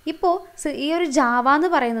 ഇപ്പോൾ ഈ ഒരു ജാവ എന്ന്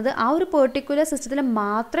പറയുന്നത് ആ ഒരു പെർട്ടിക്കുലർ സിസ്റ്റത്തിൽ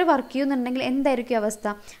മാത്രമേ വർക്ക് ചെയ്യുന്നുണ്ടെങ്കിൽ എന്തായിരിക്കും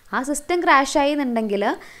അവസ്ഥ? ആ സിസ്റ്റം ക്രാഷ് ആയി എന്നുണ്ടെങ്കിൽ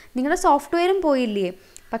നിങ്ങളുടെ സോഫ്റ്റ്വെയറും പോയില്ലേ?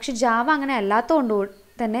 പക്ഷേ ജാവ അങ്ങനെ അല്ലാത്തതുകൊണ്ട്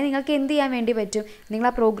തന്നെ നിങ്ങൾക്ക് എന്ത് ചെയ്യാൻ വേണ്ടി പറ്റും? നിങ്ങൾ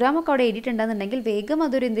ആ പ്രോഗ്രാമൊക്കെ അവിടെ എഡിറ്റ് ഉണ്ടെന്നുണ്ടെങ്കിൽ വേഗം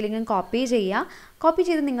അതൊരു എന്തെങ്കിലും കോപ്പി ചെയ്യുക. കോപ്പി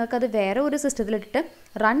ചെയ്ത് നിങ്ങൾക്കത് വേറെ ഒരു സിസ്റ്റത്തിലിട്ടിട്ട്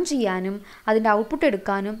റൺ ചെയ്യാനും അതിൻ്റെ ഔട്ട്പുട്ട്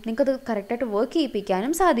എടുക്കാനും നിങ്ങൾക്കത് കറക്റ്റായിട്ട് വർക്ക്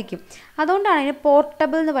ചെയ്യിപ്പിക്കാനും സാധിക്കും. അതുകൊണ്ടാണ് അതിന്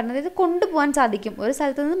പോർട്ടബിൾ എന്ന് പറയുന്നത്. ഇത് കൊണ്ടുപോകാൻ സാധിക്കും, ഒരു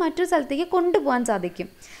സ്ഥലത്ത് നിന്ന് മറ്റൊരു സ്ഥലത്തേക്ക് കൊണ്ടുപോകാൻ സാധിക്കും.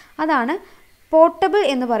 അതാണ് പോർട്ടബിൾ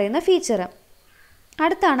എന്ന് പറയുന്ന ഫീച്ചർ.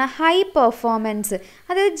 അടുത്താണ് ഹൈ പെർഫോമൻസ്.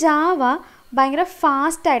 അതായത് ജാവ ഭയങ്കര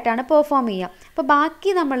ഫാസ്റ്റായിട്ടാണ് പെർഫോം ചെയ്യുക. അപ്പോൾ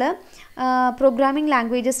ബാക്കി നമ്മൾ പ്രോഗ്രാമിംഗ്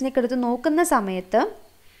ലാംഗ്വേജസിനൊക്കെ എടുത്ത് നോക്കുന്ന സമയത്ത്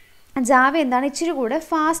ജാവ എന്താണ്? ഇച്ചിരി കൂടെ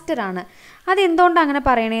ഫാസ്റ്ററാണ്. അതെന്തുകൊണ്ടാണ് അങ്ങനെ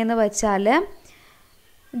പറയണതെന്ന് വെച്ചാൽ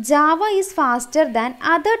Java is faster than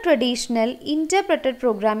other traditional interpreted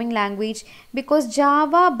programming language because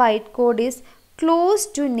Java byte code is close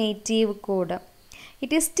to native code.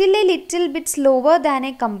 It is still A little bit slower than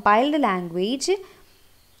A compiled language.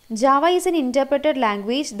 Java is an interpreted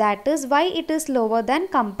language, that is why it is slower than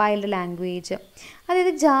compiled language.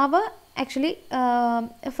 അതായത് Java actually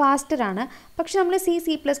ഫാസ്റ്ററാണ്. പക്ഷെ നമ്മൾ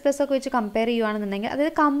C++ ഒക്കെ വെച്ച് compare ചെയ്യുകയാണെന്നുണ്ടെങ്കിൽ,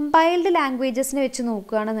 അതായത് compiled ലാംഗ്വേജസിനെ വെച്ച്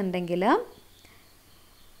നോക്കുകയാണെന്നുണ്ടെങ്കിൽ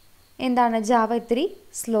എന്താണ്? ജാവ ഇത്തിരി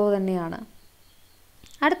സ്ലോ തന്നെയാണ്.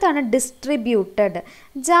 അടുത്താണ് ഡിസ്ട്രിബ്യൂട്ടഡ്.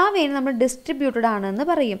 ജാവയെ നമ്മൾ ഡിസ്ട്രിബ്യൂട്ടഡ് ആണെന്ന്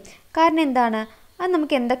പറയും. കാരണം എന്താണ്? അത്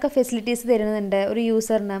നമുക്ക് എന്തൊക്കെ ഫെസിലിറ്റീസ് തരുന്നുണ്ട് ഒരു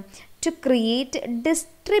യൂസറിന്? To create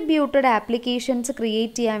distributed applications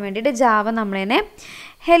create ചെയ്യാൻ വേണ്ടിയിട്ട് ജാവ നമ്മളതിനെ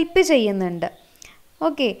ഹെൽപ്പ് ചെയ്യുന്നുണ്ട്.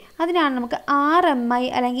 ഓക്കെ, അതിനാണ് നമുക്ക് RMI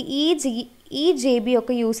അല്ലെങ്കിൽ EJB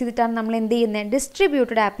ഒക്കെ യൂസ് ചെയ്തിട്ടാണ് നമ്മൾ എന്ത് ചെയ്യുന്നത്?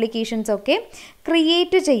 ഡിസ്ട്രിബ്യൂട്ടഡ് ആപ്ലിക്കേഷൻസ് ഒക്കെ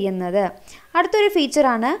ക്രിയേറ്റ് ചെയ്യുന്നത്. അടുത്തൊരു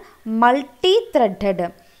ഫീച്ചറാണ് മൾട്ടി ത്രെഡഡ്.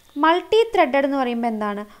 മൾട്ടി ത്രെഡഡ് എന്ന് പറയുമ്പോൾ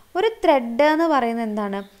എന്താണ്? ഒരു ത്രെഡ് എന്ന് പറയുന്നത്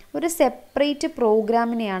എന്താണ്? ഒരു സെപ്പറേറ്റ്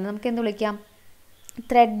പ്രോഗ്രാമിനെയാണ് നമുക്ക് എന്ത് വിളിക്കാം?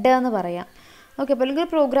 ത്രെഡ് എന്ന് പറയാം. ഓക്കെ, അപ്പോൾ അല്ലെങ്കിൽ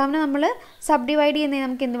ഒരു പ്രോഗ്രാമിനെ നമ്മൾ സബ് ഡിവൈഡ് ചെയ്യുന്നതിന്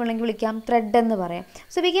നമുക്ക് എന്ത് വേണമെങ്കിൽ വിളിക്കാം? ത്രെഡ് എന്ന് പറയാം.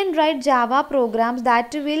 So we can write Java programmes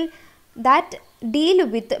that deal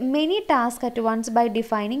with many tasks at once by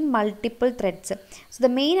defining multiple threads. So the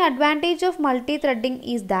main advantage of multi-threading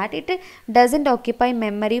is that it doesn't occupy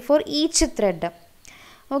memory for each thread.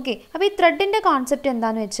 Okay, അപ്പോൾ ഈ ത്രെഡിൻ്റെ concept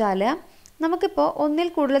എന്താണെന്ന് വെച്ചാൽ നമുക്കിപ്പോൾ ഒന്നിൽ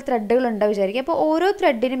കൂടുതൽ ത്രെഡുകൾ ഉണ്ടാവും വിചാരിക്കുക. അപ്പോൾ ഓരോ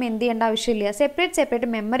ത്രെഡിനും എന്ത് ചെയ്യേണ്ട ആവശ്യമില്ല,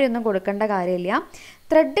 സെപ്പറേറ്റ് മെമ്മറി ഒന്നും കൊടുക്കേണ്ട കാര്യമില്ല.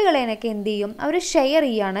 ത്രെഡുകളെയൊക്കെ എന്ത് ചെയ്യും? അവർ ഷെയർ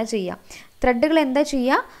ചെയ്യുകയാണ് ചെയ്യുക. ത്രെഡുകൾ എന്താ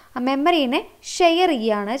ചെയ്യുക? ആ മെമ്മറീനെ ഷെയർ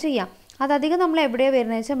ചെയ്യുകയാണ് ചെയ്യുക. അതധികം നമ്മൾ എവിടെയാണ്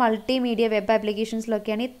വരുന്നത് വെച്ചാൽ മൾട്ടിമീഡിയ വെബ്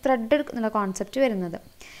ആപ്ലിക്കേഷൻസിലൊക്കെയാണ് ഈ ത്രെഡ് എന്നുള്ള കോൺസെപ്റ്റ് വരുന്നത്.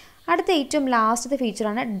 അടുത്ത ഏറ്റവും ലാസ്റ്റത്തെ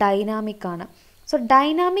ഫീച്ചറാണ് ഡൈനാമിക് ആണ്. സോ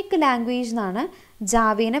ഡൈനാമിക് ലാംഗ്വേജ് എന്നാണ്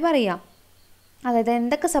ജാവേനെ പറയുക. അതായത്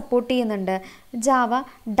എന്തൊക്കെ സപ്പോർട്ട് ചെയ്യുന്നുണ്ട്? Java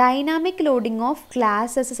dynamic loading of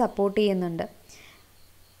classes support ചെയ്യുന്നുണ്ട്.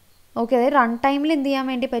 ഓക്കെ, അതായത് റൺ ടൈമിൽ എന്ത് ചെയ്യാൻ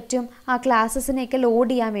വേണ്ടി പറ്റും? ആ ക്ലാസ്സസിനെയൊക്കെ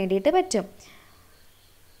ലോഡ് ചെയ്യാൻ വേണ്ടിയിട്ട് പറ്റും.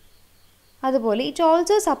 അതുപോലെ it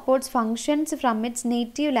also supports functions from it's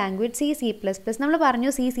native language C++. നമ്മൾ പറഞ്ഞു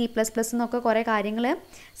C++ എന്നൊക്കെ കുറേ കാര്യങ്ങൾ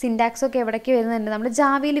സിൻടാക്സ് ഒക്കെ എവിടേക്ക് വരുന്നുണ്ട്? നമ്മുടെ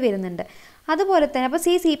ജാവയിൽ വരുന്നുണ്ട്. അതുപോലെ തന്നെ അപ്പോൾ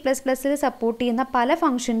C++ൽ സപ്പോർട്ട് ചെയ്യുന്ന പല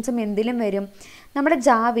ഫങ്ഷൻസും എന്തിലും വരും? നമ്മുടെ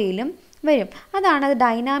ജാവയിലും വരും. അതാണ് അത്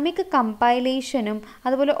ഡൈനാമിക് കമ്പൈലേഷനും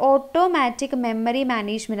അതുപോലെ ഓട്ടോമാറ്റിക് മെമ്മറി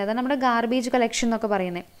മാനേജ്മെൻറ്റ്, അതാണ് നമ്മുടെ ഗാർബേജ് കളക്ഷൻ എന്നൊക്കെ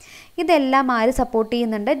പറയുന്നത്. ഇതെല്ലാം ആര് സപ്പോർട്ട്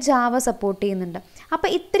ചെയ്യുന്നുണ്ട്? ജാവ സപ്പോർട്ട് ചെയ്യുന്നുണ്ട്. അപ്പോൾ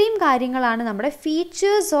ഇത്രയും കാര്യങ്ങളാണ് നമ്മുടെ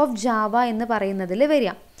ഫീച്ചേഴ്സ് ഓഫ് ജാവ എന്ന് പറയുന്നതിൽ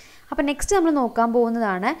വരിക. അപ്പോൾ നെക്സ്റ്റ് നമ്മൾ നോക്കാൻ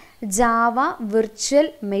പോകുന്നതാണ് ജാവ വിർച്വൽ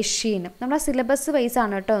മെഷീൻ. നമ്മുടെ സിലബസ് വൈസ്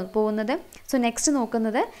ആണ് കേട്ടോ പോകുന്നത്. സോ നെക്സ്റ്റ്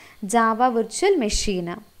നോക്കുന്നത് ജാവ വിർച്വൽ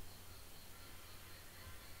മെഷീന്.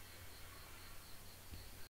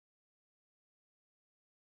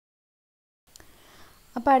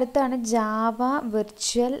 അപ്പോൾ അടുത്താണ് ജാവ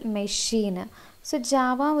വിർച്വൽ മെഷീന്. സോ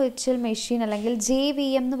ജാവ വിർച്വൽ മെഷീൻ അല്ലെങ്കിൽ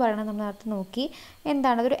JVM എന്ന് പറയുന്നത് നമ്മൾ നേരത്തെ നോക്കി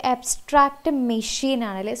എന്താണ്? അതൊരു അബ്സ്ട്രാക്റ്റ്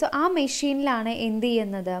മെഷീനാണ് അല്ലേ. സോ ആ മെഷീനിലാണ് എന്ത്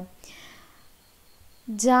ചെയ്യുന്നത്?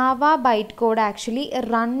 Java byte code actually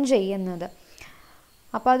run ചെയ്യുന്നത്.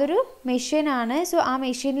 അപ്പോൾ അതൊരു മെഷീനാണ്. സോ ആ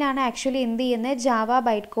മെഷീനിലാണ് ആക്ച്വലി എന്ത് ചെയ്യുന്നത്? ജാവ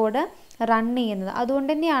ബൈറ്റ് കോഡ് റൺ ചെയ്യുന്നത്.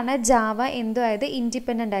 അതുകൊണ്ട് തന്നെയാണ് ജാവ എന്തുമായത്?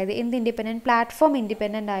 ഇൻഡിപെൻഡൻ്റ് ആയത്. എന്ത് ഇൻഡിപെൻഡൻറ്റ്? പ്ലാറ്റ്ഫോം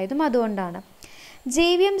ഇൻഡിപെൻഡൻ്റ് ആയതും അതുകൊണ്ടാണ്.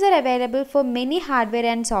 JVMs are available for many hardware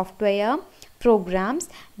and software programs.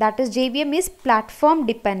 That is, JVM is platform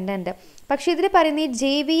dependent. പക്ഷേ ഇതിൽ പറയുന്ന ഈ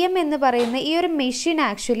JVM എന്ന് പറയുന്ന ഈ ഒരു മെഷീൻ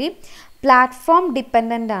ആക്ച്വലി പ്ലാറ്റ്ഫോം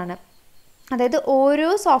ഡിപ്പെൻഡൻ്റ് ആണ്. അതായത് ഓരോ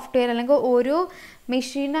സോഫ്റ്റ്വെയർ അല്ലെങ്കിൽ ഓരോ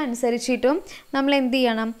മെഷീനനുസരിച്ചിട്ടും നമ്മൾ എന്ത്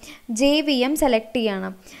ചെയ്യണം? JVM സെലക്ട്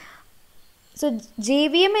ചെയ്യണം. സോ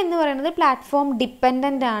JVM എന്ന് പറയുന്നത് പ്ലാറ്റ്ഫോം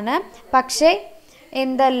ഡിപ്പെൻഡൻ്റ് ആണ്. പക്ഷേ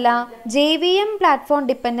എന്തല്ല, JVM പ്ലാറ്റ്ഫോം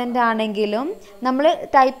ഡിപ്പെൻഡൻ്റ് ആണെങ്കിലും നമ്മൾ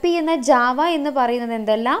ടൈപ്പ് ചെയ്യുന്ന ജാവ എന്ന് പറയുന്നത്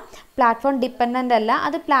എന്തല്ല? പ്ലാറ്റ്ഫോം ഡിപ്പെൻഡൻ്റ് അല്ല,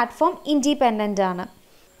 അത് പ്ലാറ്റ്ഫോം ഇൻഡിപെൻഡൻ്റ് ആണ്.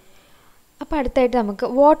 അപ്പോൾ അടുത്തായിട്ട് നമുക്ക്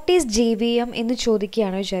വാട്ട് ഈസ് JVM എന്ന്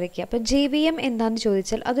ചോദിക്കുകയാണ് വിചാരിക്കുക. അപ്പോൾ JVM എന്താണെന്ന്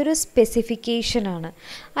ചോദിച്ചാൽ അതൊരു സ്പെസിഫിക്കേഷനാണ്,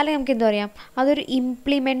 അല്ലെങ്കിൽ നമുക്ക് എന്താ പറയാം, അതൊരു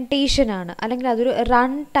ഇംപ്ലിമെൻറ്റേഷനാണ്, അല്ലെങ്കിൽ അതൊരു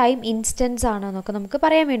റൺ ടൈം ഇൻസ്റ്റൻസ് ആണ് എന്നൊക്കെ നമുക്ക്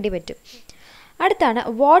പറയാൻ വേണ്ടി പറ്റും. അടുത്താണ്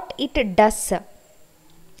വാട്ട് ഇറ്റ് ഡസ്.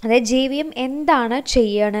 അതായത് JVM എന്താണ്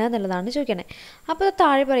ചെയ്യണത് എന്നുള്ളതാണ് ചോദിക്കണേ. അപ്പോൾ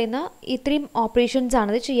താഴെ പറയുന്ന ഇത്രയും ഓപ്പറേഷൻസ്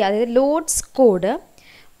ആണത് ചെയ്യുക. അതായത് lords code,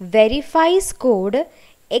 verifies code,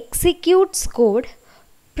 executes code,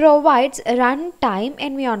 provides run time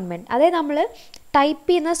environment. അതായത് നമ്മൾ ടൈപ്പ്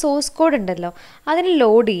ചെയ്യുന്ന സോഴ്സ് കോഡ് ഉണ്ടല്ലോ, അതിന്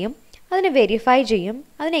ലോഡ് ചെയ്യും, അതിനെ വെരിഫൈ ചെയ്യും,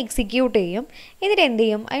 അതിനെ എക്സിക്യൂട്ട് ചെയ്യും, എന്നിട്ട് എന്ത്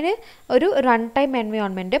ചെയ്യും? അതിന് ഒരു റൺ ടൈം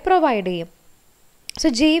എൻവയോൺമെൻറ്റ് പ്രൊവൈഡ് ചെയ്യും. So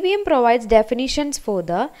JVM provides definitions for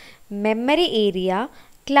the memory area,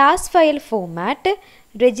 class file format,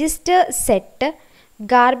 register set,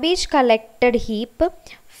 garbage collected heap,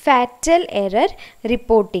 fatal error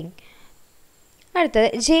reporting. അടുത്തത്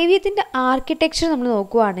JVMത്തിൻ്റെ ആർക്കിടെക്ചർ നമ്മൾ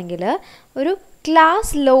നോക്കുകയാണെങ്കിൽ ഒരു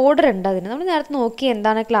ക്ലാസ് ലോഡർ ഉണ്ട്. അതിന് നമ്മൾ നേരത്തെ നോക്കി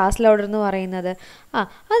എന്താണ് ക്ലാസ് ലോഡർ എന്ന് പറയുന്നത്.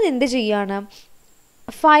 അതെന്ത് ചെയ്യാണ്?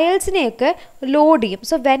 ഫയൽസിനെയൊക്കെ ലോഡ് ചെയ്യും.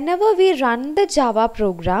 So whenever V run the Java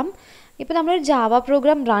program, ഇപ്പോൾ നമ്മളൊരു ജാവ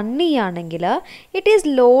പ്രോഗ്രാം റൺ ചെയ്യുകയാണെങ്കിൽ it is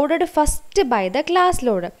loaded first by the class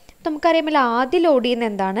loader. നമുക്കറിയാമല്ലോ ആദ്യം ലോഡ് ചെയ്യുന്ന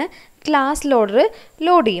എന്താണ്? ക്ലാസ് ലോഡർ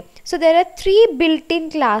ലോഡ് ചെയ്യും. So there are 3 built in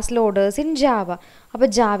class loaders in Java. അപ്പോൾ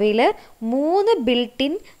ജാവയിൽ 3 built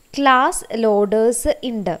in class loaders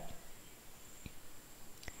ഉണ്ട്.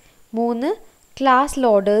 3 ക്ലാസ്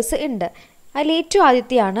ലോഡേഴ്സ് ഉണ്ട്. അതിൽ ഏറ്റവും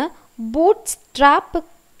ആദ്യത്തെയാണ് bootstrap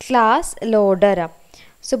class loader.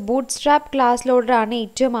 So bootstrap class loader ആണ്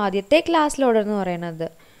ഏറ്റവും ആദ്യത്തെ ക്ലാസ് ലോഡർ എന്ന് പറയുന്നത്.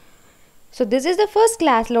 So this is the first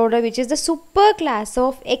class loader, which is the super class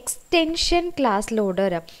of extension class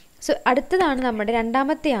loader. So അടുത്തതാണ് നമ്മുടെ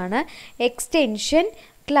രണ്ടാമത്തെയാണ് എക്സ്റ്റെൻഷൻ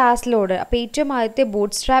ക്ലാസ് ലോഡർ. അപ്പോൾ ഏറ്റവും ആദ്യത്തെ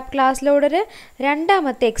ബൂട്ട്സ്ട്രാപ്പ് ക്ലാസ് ലോഡർ,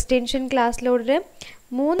 രണ്ടാമത്തെ എക്സ്റ്റെൻഷൻ ക്ലാസ് ലോഡർ,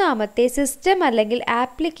 മൂന്നാമത്തെ സിസ്റ്റം അല്ലെങ്കിൽ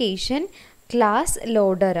ആപ്ലിക്കേഷൻ ക്ലാസ്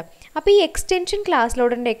ലോഡർ. അപ്പോൾ ഈ എക്സ്റ്റെൻഷൻ ക്ലാസ്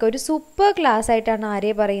ലോഡറിൻ്റെയൊക്കെ ഒരു സൂപ്പർ ക്ലാസ് ആയിട്ടാണ്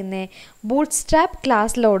ആരെ പറയുന്നത്? ബൂട്ട്സ്ട്രാപ്പ്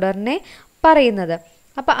ക്ലാസ് ലോഡറിനെ പറയുന്നത്.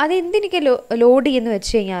 അപ്പോൾ അതെന്തിനൊക്കെ ലോഡ് ചെയ്യുന്നു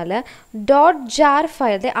വെച്ച് കഴിഞ്ഞാൽ .jar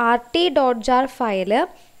ഫയൽ, RT.jar ഫയൽ,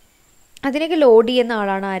 അതിനൊക്കെ ലോഡ് ചെയ്യുന്ന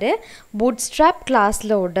ആളാണ് ആര്? Bootstrap class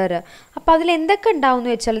loader. അപ്പോൾ അതിൽ എന്തൊക്കെ ഉണ്ടാവും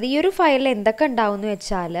എന്ന് വെച്ചാൽ, ഈ ഒരു ഫയലിൽ എന്തൊക്കെ ഉണ്ടാവും എന്ന്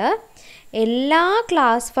വെച്ചാൽ എല്ലാ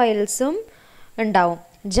ക്ലാസ് ഫയൽസും ഉണ്ടാവും.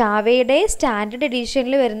 ജാവയുടെ സ്റ്റാൻഡേർഡ്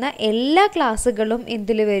എഡിഷനിൽ വരുന്ന എല്ലാ ക്ലാസ്സുകളും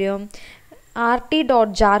എന്തിൽ വരും?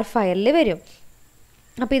 RT.jar ഫയലിൽ വരും.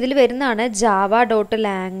 അപ്പോൾ ഇതിൽ വരുന്നതാണ്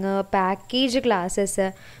java.lang, പാക്കേജ് ക്ലാസ്സസ്,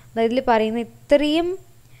 അതായത് ഇതിൽ പറയുന്ന ഇത്രയും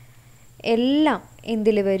എല്ലാം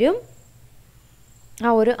എന്തിൽ വരും?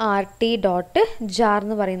 ആ ഒരു RT.jar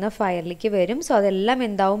എന്ന് പറയുന്ന ഫയലിലേക്ക് വരും. സോ അതെല്ലാം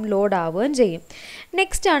എന്താവും? ലോഡ് ആവുകയും ചെയ്യും.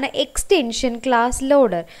 നെക്സ്റ്റ് ആണ് extension class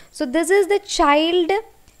loader. So this is the child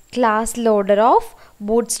class loader of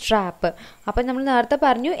bootstrap. അപ്പം നമ്മൾ നേരത്തെ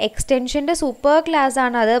പറഞ്ഞു എക്സ്റ്റെൻഷൻ്റെ സൂപ്പർ ക്ലാസ്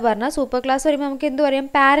ആണ് അത് പറഞ്ഞാൽ, സൂപ്പർ ക്ലാസ് വരുമ്പോൾ നമുക്ക് എന്ത് പറയാം?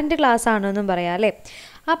 പാരൻറ്റ് ക്ലാസ് ആണെന്നും പറയാം അല്ലേ.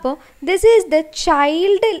 അപ്പോൾ this is the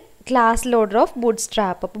child class loader of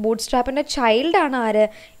bootstrap. അപ്പോൾ ബൂട്ട്സ്ട്രാപ്പിൻ്റെ ചൈൽഡാണ് ആര്?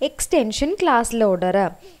 Extension class loader.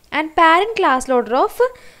 And parent class loader of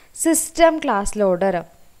system class loader.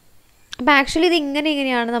 അപ്പോൾ ആക്ച്വലി ഇത്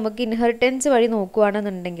ഇങ്ങനെയാണ് നമുക്ക് ഇൻഹെറിറ്റൻസ് വഴി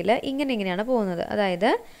നോക്കുകയാണെന്നുണ്ടെങ്കിൽ ഇങ്ങനെയാണ് പോകുന്നത്.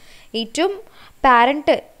 അതായത് ഏറ്റവും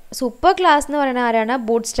പാരൻറ്റ് സൂപ്പർ ക്ലാസ് എന്ന് പറയുന്ന ആരാണ്?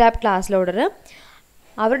 Bootstrap class loader.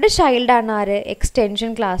 അവരുടെ ചൈൽഡാണ് ആര്? Extension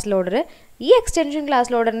class loader. ഈ എക്സ്റ്റെൻഷൻ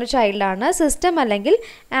ക്ലാസ് ലോഡറിൻ്റെ ചൈൽഡാണ് സിസ്റ്റം അല്ലെങ്കിൽ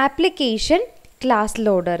ആപ്ലിക്കേഷൻ ക്ലാസ്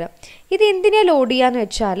ലോഡർ. ഇത് എന്തിനാണ് ലോഡ് ചെയ്യാന്ന്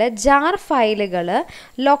വെച്ചാൽ ജാർ ഫയലുകൾ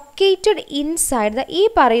ലൊക്കേറ്റഡ് ഇൻസൈഡ് ഈ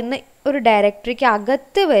പറയുന്ന ഒരു ഡയറക്ടറിക്ക്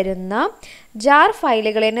അകത്ത് വരുന്ന ജാർ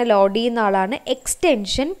ഫയലുകളെ ലോഡ് ചെയ്യുന്ന ആളാണ്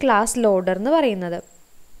എക്സ്റ്റെൻഷൻ ക്ലാസ് ലോഡർ എന്ന് പറയുന്നത്.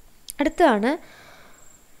 അടുത്തതാണ്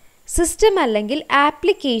സിസ്റ്റം അല്ലെങ്കിൽ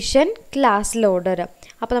ആപ്ലിക്കേഷൻ ക്ലാസ് ലോഡർ.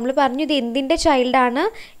 അപ്പോൾ നമ്മൾ പറഞ്ഞു ഇത് എന്തിൻ്റെ ചൈൽഡാണ്?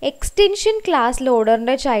 എക്സ്റ്റെൻഷൻ ക്ലാസ്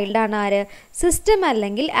ലോഡറിൻ്റെ ചൈൽഡാണ് ആര്? സിസ്റ്റം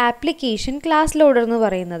അല്ലെങ്കിൽ ആപ്ലിക്കേഷൻ ക്ലാസ് ലോഡർ എന്ന്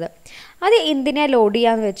പറയുന്നത്. അത് എന്തിനാണ് ലോഡ്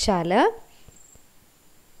ചെയ്യാന്ന് വെച്ചാൽ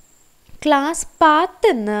ക്ലാസ്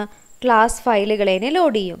പാത്ത് എന്ന ക്ലാസ് ഫയലുകളെ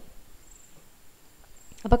ലോഡ് ചെയ്യും.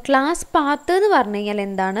 അപ്പോൾ ക്ലാസ് പാത്ത് എന്ന് പറഞ്ഞു കഴിഞ്ഞാൽ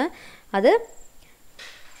എന്താണ്? അത്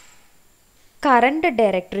കറണ്ട്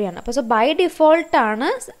ഡയറക്ടറിയാണ്. അപ്പോൾ സോ ബൈ ഡിഫോൾട്ടാണ്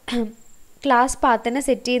ക്ലാസ് പാത്തിനെ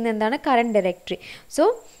സെറ്റ് ചെയ്യുന്ന എന്താണ്? Current directory. സോ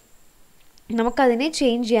നമുക്കതിനെ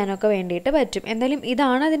ചേഞ്ച് ചെയ്യാനൊക്കെ വേണ്ടിയിട്ട് പറ്റും. എന്തായാലും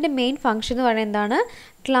ഇതാണ് അതിൻ്റെ മെയിൻ ഫംഗ്ഷൻ എന്ന് പറയുന്നത്. എന്താണ്?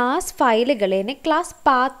 ക്ലാസ് ഫയലുകളെ ക്ലാസ്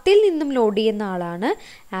പാത്തിൽ നിന്നും ലോഡ് ചെയ്യുന്ന ആളാണ്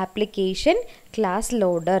ആപ്ലിക്കേഷൻ ക്ലാസ്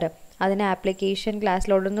ലോഡർ. അതിനെ ആപ്ലിക്കേഷൻ ക്ലാസ്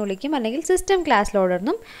ലോഡർ എന്ന് വിളിക്കും, അല്ലെങ്കിൽ സിസ്റ്റം ക്ലാസ് ലോഡർ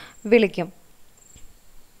എന്നും വിളിക്കും.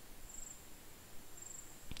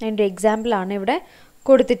 അതിൻ്റെ എക്സാമ്പിളാണ് ഇവിടെ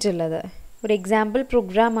കൊടുത്തിട്ടുള്ളത്. ഒരു എക്സാമ്പിൾ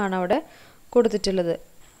പ്രോഗ്രാമാണ് അവിടെ കൊടുത്തിട്ടുള്ളത്.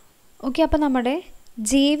 ഓക്കെ, അപ്പോൾ നമ്മുടെ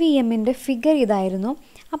JVMൻ്റെ ഫിഗർ ഇതായിരുന്നു.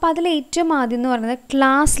 അപ്പോൾ അതിൽ ഏറ്റവും ആദ്യം എന്ന് പറയുന്നത്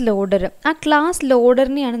ക്ലാസ് ലോഡർ. ആ ക്ലാസ്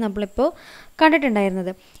ലോഡറിനെയാണ് നമ്മളിപ്പോൾ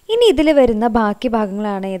കണ്ടിട്ടുണ്ടായിരുന്നത്. ഇനി ഇതിൽ വരുന്ന ബാക്കി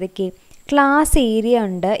ഭാഗങ്ങളാണ് ഏതൊക്കെ? ക്ലാസ് ഏരിയ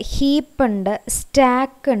ഉണ്ട്, ഹീപ്പ് ഉണ്ട്,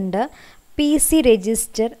 സ്റ്റാക്ക് ഉണ്ട്, PC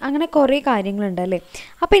രജിസ്റ്റർ, അങ്ങനെ കുറേ കാര്യങ്ങളുണ്ട് അല്ലേ.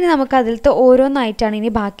 അപ്പോൾ ഇനി നമുക്ക് അതിലത്തെ ഓരോന്നായിട്ടാണ്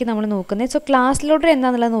ഇനി ബാക്കി നമ്മൾ നോക്കുന്നത്. സോ ക്ലാസ് ലോഡർ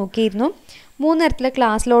എന്താണെന്നുള്ളത് നോക്കിയിരുന്നു. 3 തരത്തിലുള്ള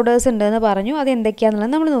ക്ലാസ് ലോഡേഴ്സ് ഉണ്ടെന്ന് പറഞ്ഞു. അത്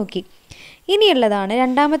എന്തൊക്കെയാണെന്നുള്ളത് നമ്മൾ നോക്കി. ഇനിയുള്ളതാണ്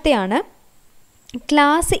രണ്ടാമത്തെയാണ്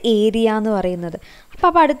ക്ലാസ് ഏരിയ എന്ന് പറയുന്നത്.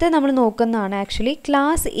 അപ്പോൾ അടുത്ത് നമ്മൾ നോക്കുന്നതാണ് ആക്ച്വലി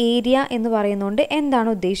ക്ലാസ് ഏരിയ എന്ന് പറയുന്നതുകൊണ്ട് എന്താണ്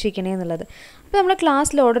ഉദ്ദേശിക്കണേ എന്നുള്ളത്. അപ്പോൾ നമ്മൾ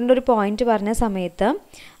ക്ലാസ് ലോഡറിൻ്റെ ഒരു പോയിന്റ് പറഞ്ഞ സമയത്ത്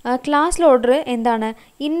ക്ലാസ് ലോഡർ എന്താണ്?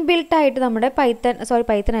 ഇൻബിൽട്ടായിട്ട് നമ്മുടെ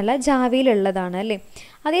പൈത്തൺ അല്ല ജാവയിലുള്ളതാണ് അല്ലേ.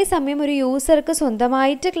 അതേസമയം ഒരു യൂസർക്ക്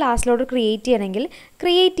സ്വന്തമായിട്ട് ക്ലാസ് ലോഡർ ക്രിയേറ്റ് ചെയ്യണമെങ്കിൽ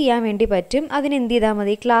ക്രിയേറ്റ് ചെയ്യാൻ വേണ്ടി പറ്റും. അതിനെന്ത് ചെയ്താൽ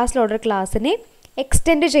മതി? ക്ലാസ് ലോഡർ ക്ലാസ്സിനെ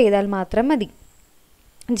എക്സ്റ്റെൻഡ് ചെയ്താൽ മാത്രം മതി.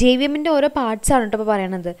 JVMൻ്റെ ഓരോ പാർട്സാണ് കേട്ടോ ഇപ്പോൾ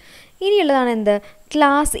പറയണത്. ഇനിയുള്ളതാണ് എന്ത്?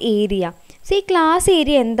 Class area. സോ ഈ ക്ലാസ്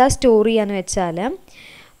ഏരിയ എന്താ സ്റ്റോർ ചെയ്യാന്ന് വെച്ചാൽ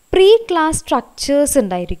പ്രീ ക്ലാസ് സ്ട്രക്ചേഴ്സ്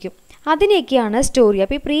ഉണ്ടായിരിക്കും, അതിനെയൊക്കെയാണ് സ്റ്റോർ ചെയ്യുക.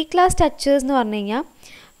 അപ്പോൾ ഈ പ്രീ ക്ലാസ് സ്ട്രക്ചേഴ്സ് എന്ന് പറഞ്ഞു കഴിഞ്ഞാൽ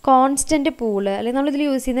കോൺസ്റ്റൻറ്റ് പൂള്, അല്ലെങ്കിൽ നമ്മളിതിൽ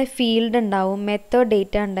യൂസ് ചെയ്യുന്ന ഫീൽഡ് ഉണ്ടാവും, മെത്തേഡ്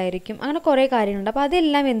ഡേറ്റ ഉണ്ടായിരിക്കും, അങ്ങനെ കുറേ കാര്യങ്ങളുണ്ട്. അപ്പോൾ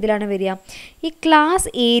അതെല്ലാം എന്തിലാണ് വരിക? ഈ ക്ലാസ്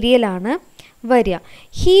ഏരിയയിലാണ് വരിക.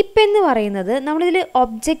 ഹീപ്പ് എന്ന് പറയുന്നത് നമ്മളിതിൽ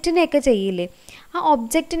ഒബ്ജക്റ്റിനെയൊക്കെ ചെയ്യില്ലേ, ആ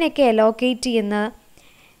ഒബ്ജക്റ്റിനെയൊക്കെ എലോക്കേറ്റ് ചെയ്യുന്ന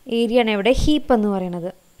ഏരിയയാണ് ഇവിടെ ഹീപ്പ് എന്ന് പറയുന്നത്.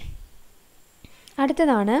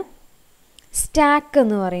 അടുത്തതാണ് സ്റ്റാക്ക്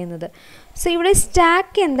എന്ന് പറയുന്നത്. സോ ഇവിടെ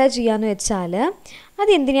സ്റ്റാക്ക് എന്താ ചെയ്യാന്ന് വെച്ചാൽ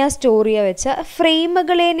അതെന്തിനാണ് സ്റ്റോർ ചെയ്യുക വെച്ചാൽ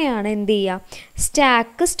ഫ്രെയിമുകളേനെയാണ് എന്ത് ചെയ്യുക,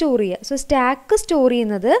 സ്റ്റാക്ക് സ്റ്റോർ ചെയ്യുക. സോ സ്റ്റാക്ക് സ്റ്റോർ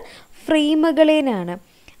ചെയ്യുന്നത് ഫ്രെയിമുകളേനാണ്.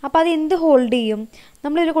 അപ്പോൾ അത് എന്ത് ഹോൾഡ് ചെയ്യും,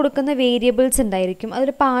 നമ്മളിതിൽ കൊടുക്കുന്ന വേരിയബിൾസ് ഉണ്ടായിരിക്കും,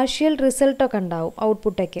 അതൊരു പാർഷ്യൽ റിസൾട്ടൊക്കെ ഉണ്ടാവും,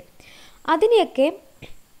 ഔട്ട്പുട്ടൊക്കെ. അതിനെയൊക്കെ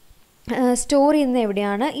സ്റ്റോർ ചെയ്യുന്നത്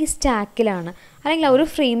എവിടെയാണ്, ഈ സ്റ്റാക്കിലാണ്, അല്ലെങ്കിൽ ആ ഒരു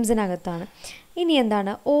ഫ്രെയിംസിനകത്താണ്. ഇനി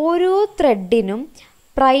എന്താണ്, ഓരോ ത്രെഡിനും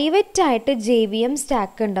പ്രൈവറ്റായിട്ട് JVM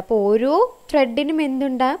സ്റ്റാക്ക് ഉണ്ട്. അപ്പോൾ ഓരോ ത്രെഡിനും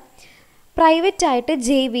എന്തുണ്ട്, പ്രൈവറ്റായിട്ട്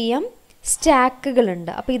JVM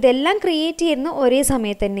സ്റ്റാക്കുകളുണ്ട്. അപ്പോൾ ഇതെല്ലാം ക്രിയേറ്റ് ചെയ്യുന്ന ഒരേ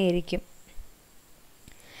സമയത്ത് തന്നെ ആയിരിക്കും.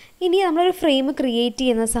 ഇനി നമ്മളൊരു ഫ്രെയിം ക്രിയേറ്റ്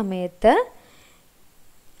ചെയ്യുന്ന സമയത്ത്,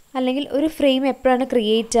 അല്ലെങ്കിൽ ഒരു ഫ്രെയിം എപ്പോഴാണ്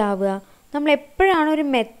ക്രിയേറ്റ് ആവുക, നമ്മൾ എപ്പോഴാണ് ഒരു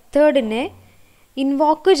മെത്തേഡിനെ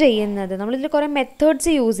ഇൻവോക്ക് ചെയ്യുന്നത്, നമ്മളിതിൽ കുറേ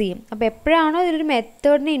മെത്തേഡ്സ് യൂസ് ചെയ്യും. അപ്പോൾ എപ്പോഴാണോ ഇതിലൊരു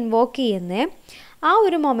മെത്തേഡിനെ ഇൻവോക്ക് ചെയ്യുന്നത് ആ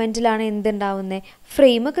ഒരു മൊമെൻറ്റിലാണ് എന്തുണ്ടാവുന്നത്,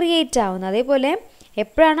 ഫ്രെയിം ക്രിയേറ്റ് ആവുന്നത്. അതേപോലെ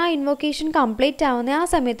എപ്പോഴാണ് ആ ഇൻവോക്കേഷൻ കംപ്ലീറ്റ് ആവുന്നത് ആ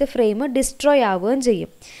സമയത്ത് ഫ്രെയിം ഡിസ്ട്രോയ് ആവുകയും ചെയ്യും.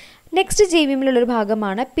 നെക്സ്റ്റ് JVMലുള്ളൊരു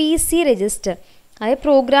ഭാഗമാണ് PC രജിസ്റ്റർ, അതായത്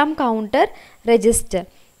പ്രോഗ്രാം കൗണ്ടർ രജിസ്റ്റർ.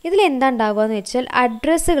 ഇതിലെന്താ ഉണ്ടാവുക എന്ന് വെച്ചാൽ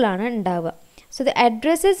അഡ്രസ്സുകളാണ് ഉണ്ടാവുക. So the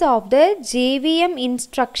addresses of the JVM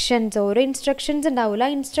instructions, ഓരോ ഇൻസ്ട്രക്ഷൻസ് ഉണ്ടാവില്ല,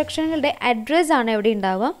 ഇൻസ്ട്രക്ഷനുകളുടെ അഡ്രസ്സാണ് എവിടെ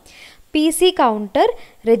ഉണ്ടാവുക, PC കൗണ്ടർ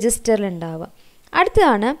രജിസ്റ്ററിൽ ഉണ്ടാവുക.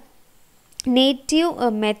 അടുത്തതാണ് native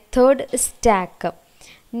method stack.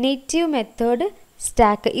 Native method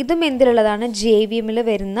stack ഇതും എന്തിലുള്ളതാണ്, JVMൽ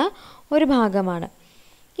വരുന്ന ഒരു ഭാഗമാണ്.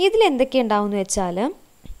 ഇതിലെന്തൊക്കെ ഉണ്ടാവും എന്ന് വെച്ചാൽ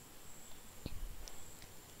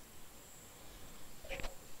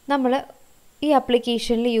നമ്മൾ ഈ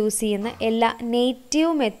ആപ്ലിക്കേഷനിൽ യൂസ് ചെയ്യുന്ന എല്ലാ നേറ്റീവ്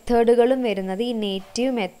മെത്തേഡുകളും വരുന്നത് ഈ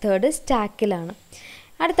നേറ്റീവ് മെത്തേഡ് സ്റ്റാക്കിലാണ്.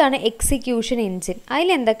 അടുത്താണ് എക്സിക്യൂഷൻ എൻജിൻ.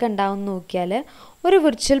 അതിലെന്തൊക്കെ ഉണ്ടാവും എന്ന് നോക്കിയാൽ ഒരു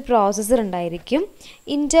വിർച്വൽ പ്രോസസ്സർ ഉണ്ടായിരിക്കും,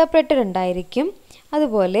 ഇൻ്റർപ്രറ്റർ ഉണ്ടായിരിക്കും,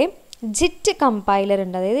 അതുപോലെ ജിറ്റ് കമ്പൈലർ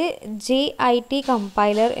ഉണ്ട്. അതായത് JIT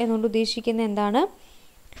കമ്പൈലർ എന്നുകൊണ്ട് ഉദ്ദേശിക്കുന്നത് എന്താണ്,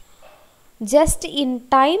 ജസ്റ്റ് ഇൻ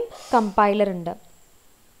ടൈം കമ്പൈലർ ഉണ്ട്.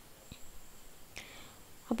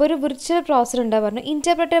 അപ്പോൾ ഒരു വിർച്വൽ പ്രോസസ്സർ ഉണ്ട് പറഞ്ഞു.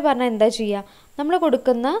 ഇൻ്റർപ്രറ്റർ പറഞ്ഞാൽ എന്താ ചെയ്യുക, നമ്മൾ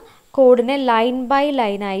കൊടുക്കുന്ന കോഡിനെ ലൈൻ ബൈ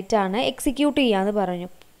ലൈൻ ആയിട്ടാണ് എക്സിക്യൂട്ട് ചെയ്യാമെന്ന് പറഞ്ഞു.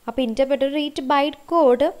 അപ്പോൾ interpreter read byte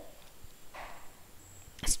code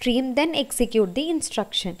stream then execute the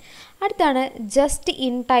instruction. അടുത്താണ് ജസ്റ്റ്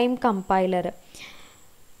ഇൻ ടൈം കമ്പൈലർ.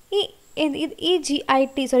 ഈ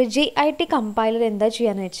JIT കമ്പൈലർ എന്താ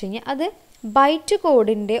ചെയ്യാന്ന് വെച്ച് കഴിഞ്ഞാൽ അത് ബൈറ്റ്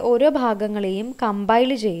കോഡിൻ്റെ ഓരോ ഭാഗങ്ങളെയും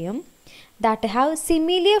കമ്പൈൽ ചെയ്യും, that have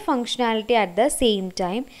similar functionality at the same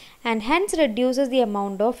time and hence reduces the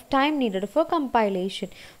amount of time needed for compilation.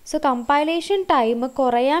 So compilation time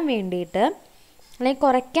കുറയ്ക്കാൻ വേണ്ടിയിട്ട് അല്ലെങ്കിൽ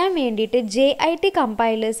കുറയ്ക്കാൻ വേണ്ടിയിട്ട് JIT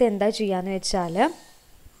കമ്പൈലേഴ്സ് എന്താ ചെയ്യാന്ന് വെച്ചാൽ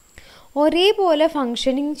ഒരേപോലെ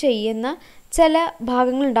ഫങ്ഷനിങ് ചെയ്യുന്ന ചില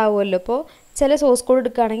ഭാഗങ്ങളുണ്ടാവുമല്ലോ. ഇപ്പോൾ ചില സോഴ്സ് കോഡ്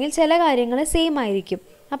എടുക്കുകയാണെങ്കിൽ ചില കാര്യങ്ങൾ സെയിം ആയിരിക്കും.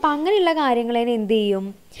 അപ്പോൾ അങ്ങനെയുള്ള കാര്യങ്ങളെ എന്ത് ചെയ്യും,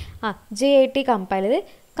 JIT കമ്പൈലർ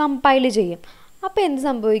കമ്പൈൽ ചെയ്യും. അപ്പോൾ എന്ത്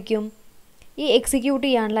സംഭവിക്കും, ഈ എക്സിക്യൂട്ട്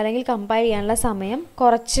ചെയ്യാനുള്ള അല്ലെങ്കിൽ കമ്പൈൽ ചെയ്യാനുള്ള സമയം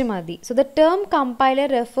കുറച്ച് മതി. So the term compiler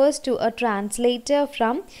refers to A translator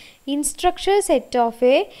from instruction set of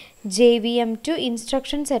A JVM to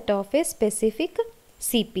instruction set of A specific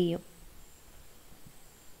CPU.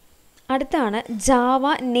 അടുത്താണ് ജാവ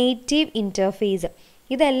നേറ്റീവ് ഇൻ്റർഫേസ്.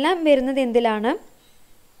 ഇതെല്ലാം വരുന്നത് എന്തിലാണ്,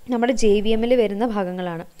 നമ്മുടെ JVMൽ വരുന്ന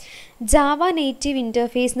ഭാഗങ്ങളാണ്. ജാവ നേറ്റീവ്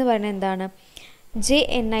ഇൻ്റർഫേസ് എന്ന് പറയുന്നത് എന്താണ്,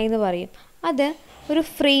 JNI എന്ന് പറയും. അത് ഒരു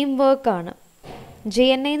ഫ്രെയിം വർക്കാണ്.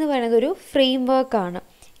 JNI എന്ന് പറയുന്നത് ഒരു ഫ്രെയിം വർക്കാണ്.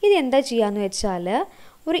 ഇതെന്താ ചെയ്യാന്ന് വെച്ചാൽ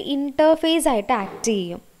ഒരു ഇൻ്റർഫേസ് ആയിട്ട് ആക്ട്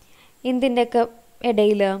ചെയ്യും. എന്തിൻ്റെയൊക്കെ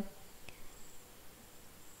ഇടയിൽ,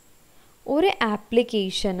 ഒരു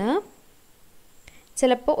ആപ്ലിക്കേഷന്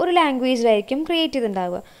ചിലപ്പോൾ ഒരു ലാംഗ്വേജിലായിരിക്കും ക്രിയേറ്റ്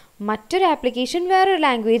ചെയ്തിട്ടുണ്ടാവുക, മറ്റൊരു ആപ്ലിക്കേഷൻ വേറൊരു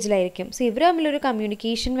ലാംഗ്വേജിലായിരിക്കും. സോ ഇവർ തമ്മിലൊരു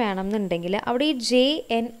കമ്മ്യൂണിക്കേഷൻ വേണം എന്നുണ്ടെങ്കിൽ അവിടെ ഈ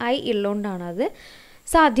JNI ഉള്ളതുകൊണ്ടാണ് അത്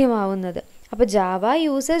സാധ്യമാവുന്നത്. അപ്പോൾ Java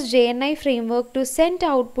uses JNI framework to send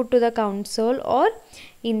output to the console or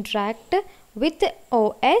interact with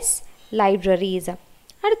OS libraries.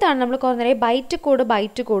 അടുത്താണ് നമ്മൾ കുറേ നേരം ബൈറ്റ്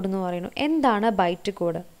കോഡ് എന്ന് പറയുന്നു. എന്താണ് ബൈറ്റ്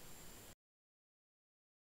കോഡ്?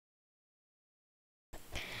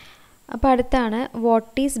 അപ്പോൾ അടുത്താണ്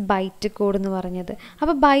വാട്ട് ഈസ് ബൈറ്റ് കോഡ് എന്ന് പറഞ്ഞത്.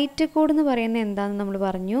 അപ്പോൾ ബൈറ്റ് കോഡ് എന്ന് പറയുന്നത് എന്താണെന്ന് നമ്മൾ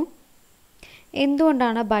പറഞ്ഞു.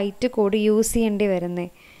 എന്തുകൊണ്ടാണ് ബൈറ്റ് കോഡ് യൂസ് ചെയ്യേണ്ടി വരുന്നത്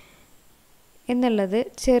എന്നുള്ളത്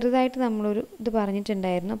ചെറുതായിട്ട് നമ്മളൊരു ഇത്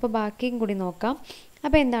പറഞ്ഞിട്ടുണ്ടായിരുന്നു. അപ്പോൾ ബാക്കിയും കൂടി നോക്കാം.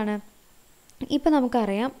 അപ്പോൾ എന്താണ്, ഇപ്പോൾ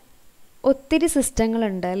നമുക്കറിയാം ഒത്തിരി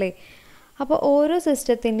സിസ്റ്റങ്ങളുണ്ട് അല്ലേ. അപ്പോൾ ഓരോ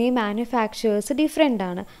സിസ്റ്റത്തിൻ്റെയും മാനുഫാക്ചേഴ്സ് ഡിഫറെൻ്റ്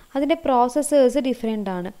ആണ്, അതിൻ്റെ പ്രോസസ്സേഴ്സ്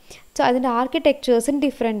ഡിഫറെൻ്റ് ആണ്, സോ അതിൻ്റെ ആർക്കിടെക്ചേഴ്സും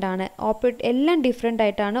ഡിഫറെൻ്റ് ആണ്, എല്ലാം ഡിഫറെൻ്റ്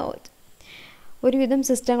ആയിട്ടാണ് ഒരുവിധം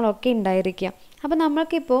സിസ്റ്റങ്ങളൊക്കെ ഉണ്ടായിരിക്കുക. അപ്പോൾ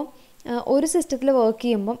നമ്മൾക്കിപ്പോൾ ഒരു സിസ്റ്റത്തിൽ വർക്ക്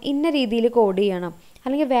ചെയ്യുമ്പം ഇന്ന രീതിയിൽ കോഡ് ചെയ്യണം,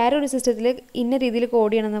 അല്ലെങ്കിൽ വേറൊരു സിസ്റ്റത്തിൽ ഇന്ന രീതിയിൽ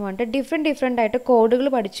കോഡ് ചെയ്യണം എന്ന് പറഞ്ഞിട്ട് ഡിഫറെൻ്റ് ആയിട്ട് കോഡുകൾ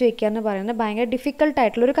പഠിച്ചു വയ്ക്കുക എന്ന് പറയുന്നത് ഭയങ്കര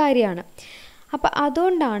ഡിഫിക്കൽട്ടായിട്ടുള്ളൊരു കാര്യമാണ്. അപ്പോൾ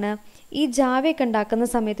അതുകൊണ്ടാണ് ഈ ജാവയൊക്കെ ഉണ്ടാക്കുന്ന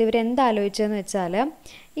സമയത്ത് ഇവർ എന്താലോചിച്ചതെന്ന് വെച്ചാൽ,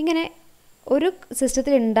 ഇങ്ങനെ ഒരു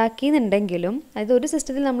സിസ്റ്റത്തിൽ ഉണ്ടാക്കിയെന്നുണ്ടെങ്കിലും, അതായത് ഒരു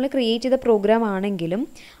സിസ്റ്റത്തിൽ നമ്മൾ ക്രിയേറ്റ് ചെയ്ത പ്രോഗ്രാം ആണെങ്കിലും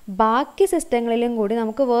ബാക്കി സിസ്റ്റങ്ങളിലും കൂടി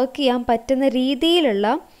നമുക്ക് വർക്ക് ചെയ്യാൻ പറ്റുന്ന രീതിയിലുള്ള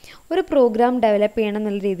ഒരു പ്രോഗ്രാം ഡെവലപ്പ് ചെയ്യണം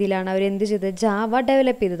എന്നുള്ള രീതിയിലാണ് അവർ എന്ത് ചെയ്തത്, ജാവ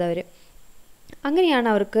ഡെവലപ്പ് ചെയ്തത്. അവർ അങ്ങനെയാണ്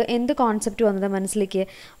അവർക്ക് എന്ത് കോൺസെപ്റ്റ് വന്നത് മനസ്സിലേക്ക്,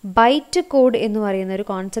 ബൈറ്റ് കോഡ് എന്ന് പറയുന്ന ഒരു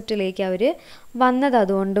കോൺസെപ്റ്റിലേക്ക് അവർ വന്നത്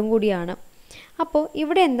അതുകൊണ്ടും കൂടിയാണ്. അപ്പോൾ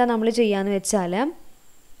ഇവിടെ എന്താ നമ്മൾ ചെയ്യാന്ന് വെച്ചാൽ,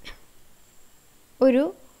 ഒരു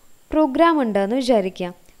പ്രോഗ്രാം ഉണ്ടെന്ന്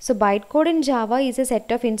വിചാരിക്കാം. So bytecode in Java is a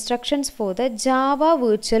set of instructions for the Java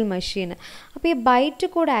virtual machine. അപ്പോൾ ഈ ബൈറ്റ്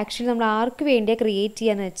കോഡ് ആക്ച്വലി നമ്മൾ ആർക്ക് വേണ്ടിയാണ് ക്രിയേറ്റ്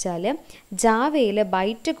ചെയ്യാന്ന് വെച്ചാൽ, ജാവയിൽ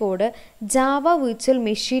ബൈറ്റ് കോഡ് ജാവ വിർച്വൽ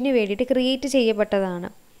മെഷീന് വേണ്ടിയിട്ട് ക്രിയേറ്റ് ചെയ്യപ്പെട്ടതാണ്.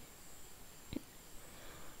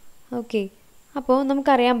 ഓക്കെ, അപ്പോൾ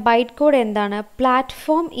നമുക്കറിയാം ബൈറ്റ് കോഡ് എന്താണ്,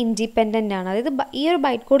 പ്ലാറ്റ്ഫോം ഇൻഡിപെൻഡൻ്റ് ആണ്. അതായത് ഈ ഒരു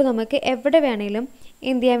ബൈറ്റ് കോഡ് നമുക്ക് എവിടെ വേണമെങ്കിലും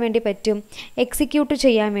എന്ത് ചെയ്യാൻ വേണ്ടി പറ്റും, എക്സിക്യൂട്ട്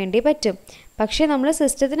ചെയ്യാൻ വേണ്ടി പറ്റും. പക്ഷേ നമ്മൾ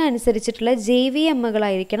സിസ്റ്റത്തിനനുസരിച്ചിട്ടുള്ള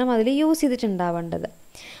JVMകളായിരിക്കണം അതിൽ യൂസ് ചെയ്തിട്ടുണ്ടാവേണ്ടത്.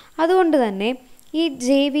 അതുകൊണ്ട് തന്നെ ഈ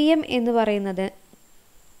JVM എന്ന് പറയുന്നത്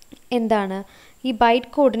എന്താണ്, ഈ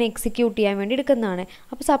ബൈറ്റ് കോഡിനെ എക്സിക്യൂട്ട് ചെയ്യാൻ വേണ്ടി എടുക്കുന്നതാണ്.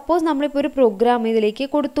 അപ്പോൾ സപ്പോസ് നമ്മളിപ്പോൾ ഒരു പ്രോഗ്രാം ഇതിലേക്ക്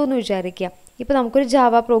കൊടുത്തു എന്ന് വിചാരിക്കുക. ഇപ്പോൾ നമുക്കൊരു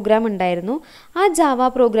ജാവ പ്രോഗ്രാം ഉണ്ടായിരുന്നു. ആ ജാവ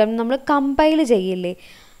പ്രോഗ്രാം നമ്മൾ കമ്പൈൽ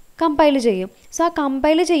ചെയ്യും. സോ ആ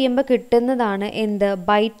കമ്പൈൽ ചെയ്യുമ്പോൾ കിട്ടുന്നതാണ് എന്ത്,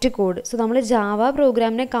 ബൈറ്റ് കോഡ്. സോ നമ്മൾ ജാവ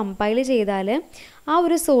പ്രോഗ്രാമിനെ കമ്പൈൽ ചെയ്താൽ ആ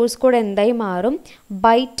ഒരു സോഴ്സ് കോഡ് എന്തായി മാറും,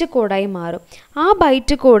 ബൈറ്റ് കോഡായി മാറും. ആ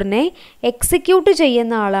ബൈറ്റ് കോഡിനെ എക്സിക്യൂട്ട്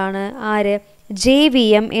ചെയ്യുന്ന ആളാണ് ആര്,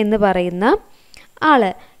 JVM എന്ന് പറയുന്ന ആൾ.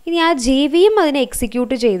 ഇനി ആ JVM അതിനെ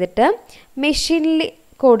എക്സിക്യൂട്ട് ചെയ്തിട്ട് മെഷീനിൽ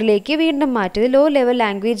കോഡിലേക്ക് വീണ്ടും മാറ്റും, ലോ ലെവൽ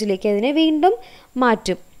ലാംഗ്വേജിലേക്ക് അതിനെ വീണ്ടും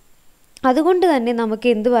മാറ്റും. അതുകൊണ്ട് തന്നെ നമുക്ക്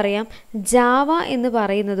എന്ത് പറയാം, ജാവ എന്ന്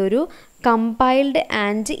പറയുന്നത് ഒരു കമ്പൈൽഡ്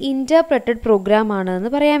ആൻഡ് ഇൻ്റർപ്രറ്റഡ് പ്രോഗ്രാം ആണ് എന്ന്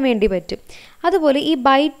പറയാൻ വേണ്ടി പറ്റും. അതുപോലെ ഈ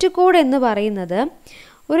ബൈറ്റ് കോഡ് എന്ന് പറയുന്നത്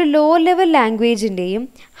ഒരു ലോ ലെവൽ ലാംഗ്വേജിൻ്റെയും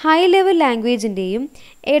ഹൈ ലെവൽ ലാംഗ്വേജിൻ്റെയും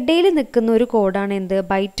ഇടയിൽ നിൽക്കുന്ന ഒരു കോഡാണ് എന്ത്,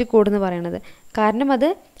 ബൈറ്റ് കോഡ് എന്ന് പറയുന്നത്. കാരണം അത്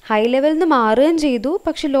ഹൈ ലെവലിൽ നിന്ന് മാറുകയും ചെയ്തു,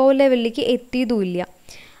 പക്ഷെ ലോ ലെവലിലേക്ക് എത്തിയതുമില്ല.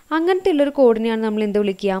 അങ്ങനത്തെ ഉള്ളൊരു കോഡിനെയാണ് നമ്മൾ എന്ത്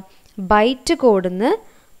വിളിക്കുക, ബൈറ്റ് കോഡ് എന്ന്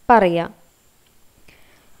പറയുക.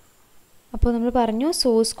 അപ്പോൾ നമ്മൾ പറഞ്ഞു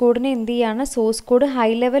സോഴ്സ് കോഡിനെ എന്ത് ചെയ്യാണ്, സോഴ്സ് കോഡ് ഹൈ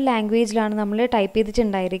ലെവൽ ലാംഗ്വേജിലാണ് നമ്മൾ ടൈപ്പ്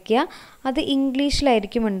ചെയ്തിട്ടുണ്ടായിരിക്കുക. അത്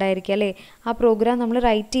ഇംഗ്ലീഷിലായിരിക്കും ഉണ്ടായിരിക്കുക അല്ലേ. ആ പ്രോഗ്രാം നമ്മൾ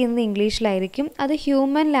റൈറ്റ് ചെയ്യുന്നത് ഇംഗ്ലീഷിലായിരിക്കും. അത്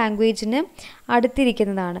ഹ്യൂമൻ ലാംഗ്വേജിന്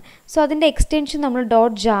അടുത്തിരിക്കുന്നതാണ്. സോ അതിൻ്റെ എക്സ്റ്റൻഷൻ നമ്മൾ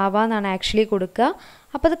 .java എന്നാണ് ആക്ച്വലി കൊടുക്കുക.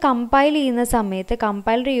 അപ്പോൾ അത് കമ്പൈൽ ചെയ്യുന്ന സമയത്ത്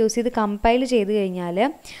കമ്പൈലർ യൂസ് ചെയ്ത് കമ്പൈൽ ചെയ്ത് കഴിഞ്ഞാൽ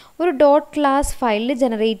ഒരു .class ഫയലിൽ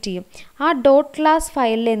ജനറേറ്റ് ചെയ്യും. ആ .class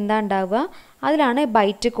ഫയലിൽ എന്താ ഉണ്ടാവുക, അതിലാണ്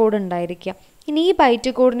ബൈറ്റ് കോഡ് ഉണ്ടായിരിക്കുക. ഇനി ഈ ബൈറ്റ്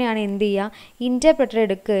കോഡിനെയാണ് എന്ത് ചെയ്യുക, ഇൻ്റർപ്രറ്റർ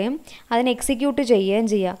എടുക്കുകയും അതിനെ എക്സിക്യൂട്ട് ചെയ്യുകയും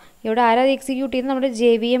ചെയ്യുക. ഇവിടെ ആരാ എക്സിക്യൂട്ട് ചെയ്യുന്നത്, നമ്മുടെ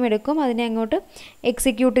JVM എടുക്കും, അതിനെ അങ്ങോട്ട്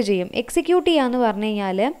എക്സിക്യൂട്ട് ചെയ്യും. എക്സിക്യൂട്ട് ചെയ്യുക എന്ന് പറഞ്ഞു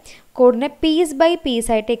കഴിഞ്ഞാൽ കോഡിനെ പീസ് ബൈ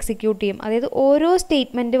പീസ് ആയിട്ട് എക്സിക്യൂട്ട് ചെയ്യും. അതായത് ഓരോ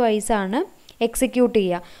സ്റ്റേറ്റ്മെൻറ്റ് വൈസാണ് എക്സിക്യൂട്ട്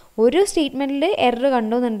ചെയ്യുക. ഒരു സ്റ്റേറ്റ്മെൻറ്റിൽ എറർ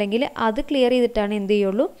കണ്ടുവെന്നുണ്ടെങ്കിൽ അത് ക്ലിയർ ചെയ്തിട്ടാണ് എന്ത്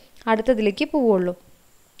ചെയ്യുള്ളൂ, അടുത്തതിലേക്ക് പോവുള്ളൂ.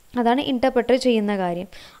 അതാണ് ഇൻ്റർപ്രറ്റർ ചെയ്യുന്ന കാര്യം.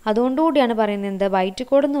 അതുകൊണ്ടുകൂടിയാണ് പറയുന്നത് എന്ത്, ബൈറ്റ്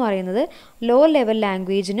കോഡ് എന്ന് പറയുന്നത് ലോ ലെവൽ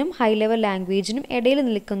ലാംഗ്വേജിനും ഹൈ ലെവൽ ലാംഗ്വേജിനും ഇടയിൽ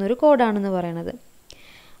നിൽക്കുന്ന ഒരു കോഡാണെന്ന് പറയുന്നത്.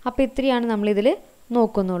 അപ്പോൾ ഇത്രയാണ് നമ്മളിതിൽ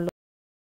നോക്കുന്നുള്ളൂ.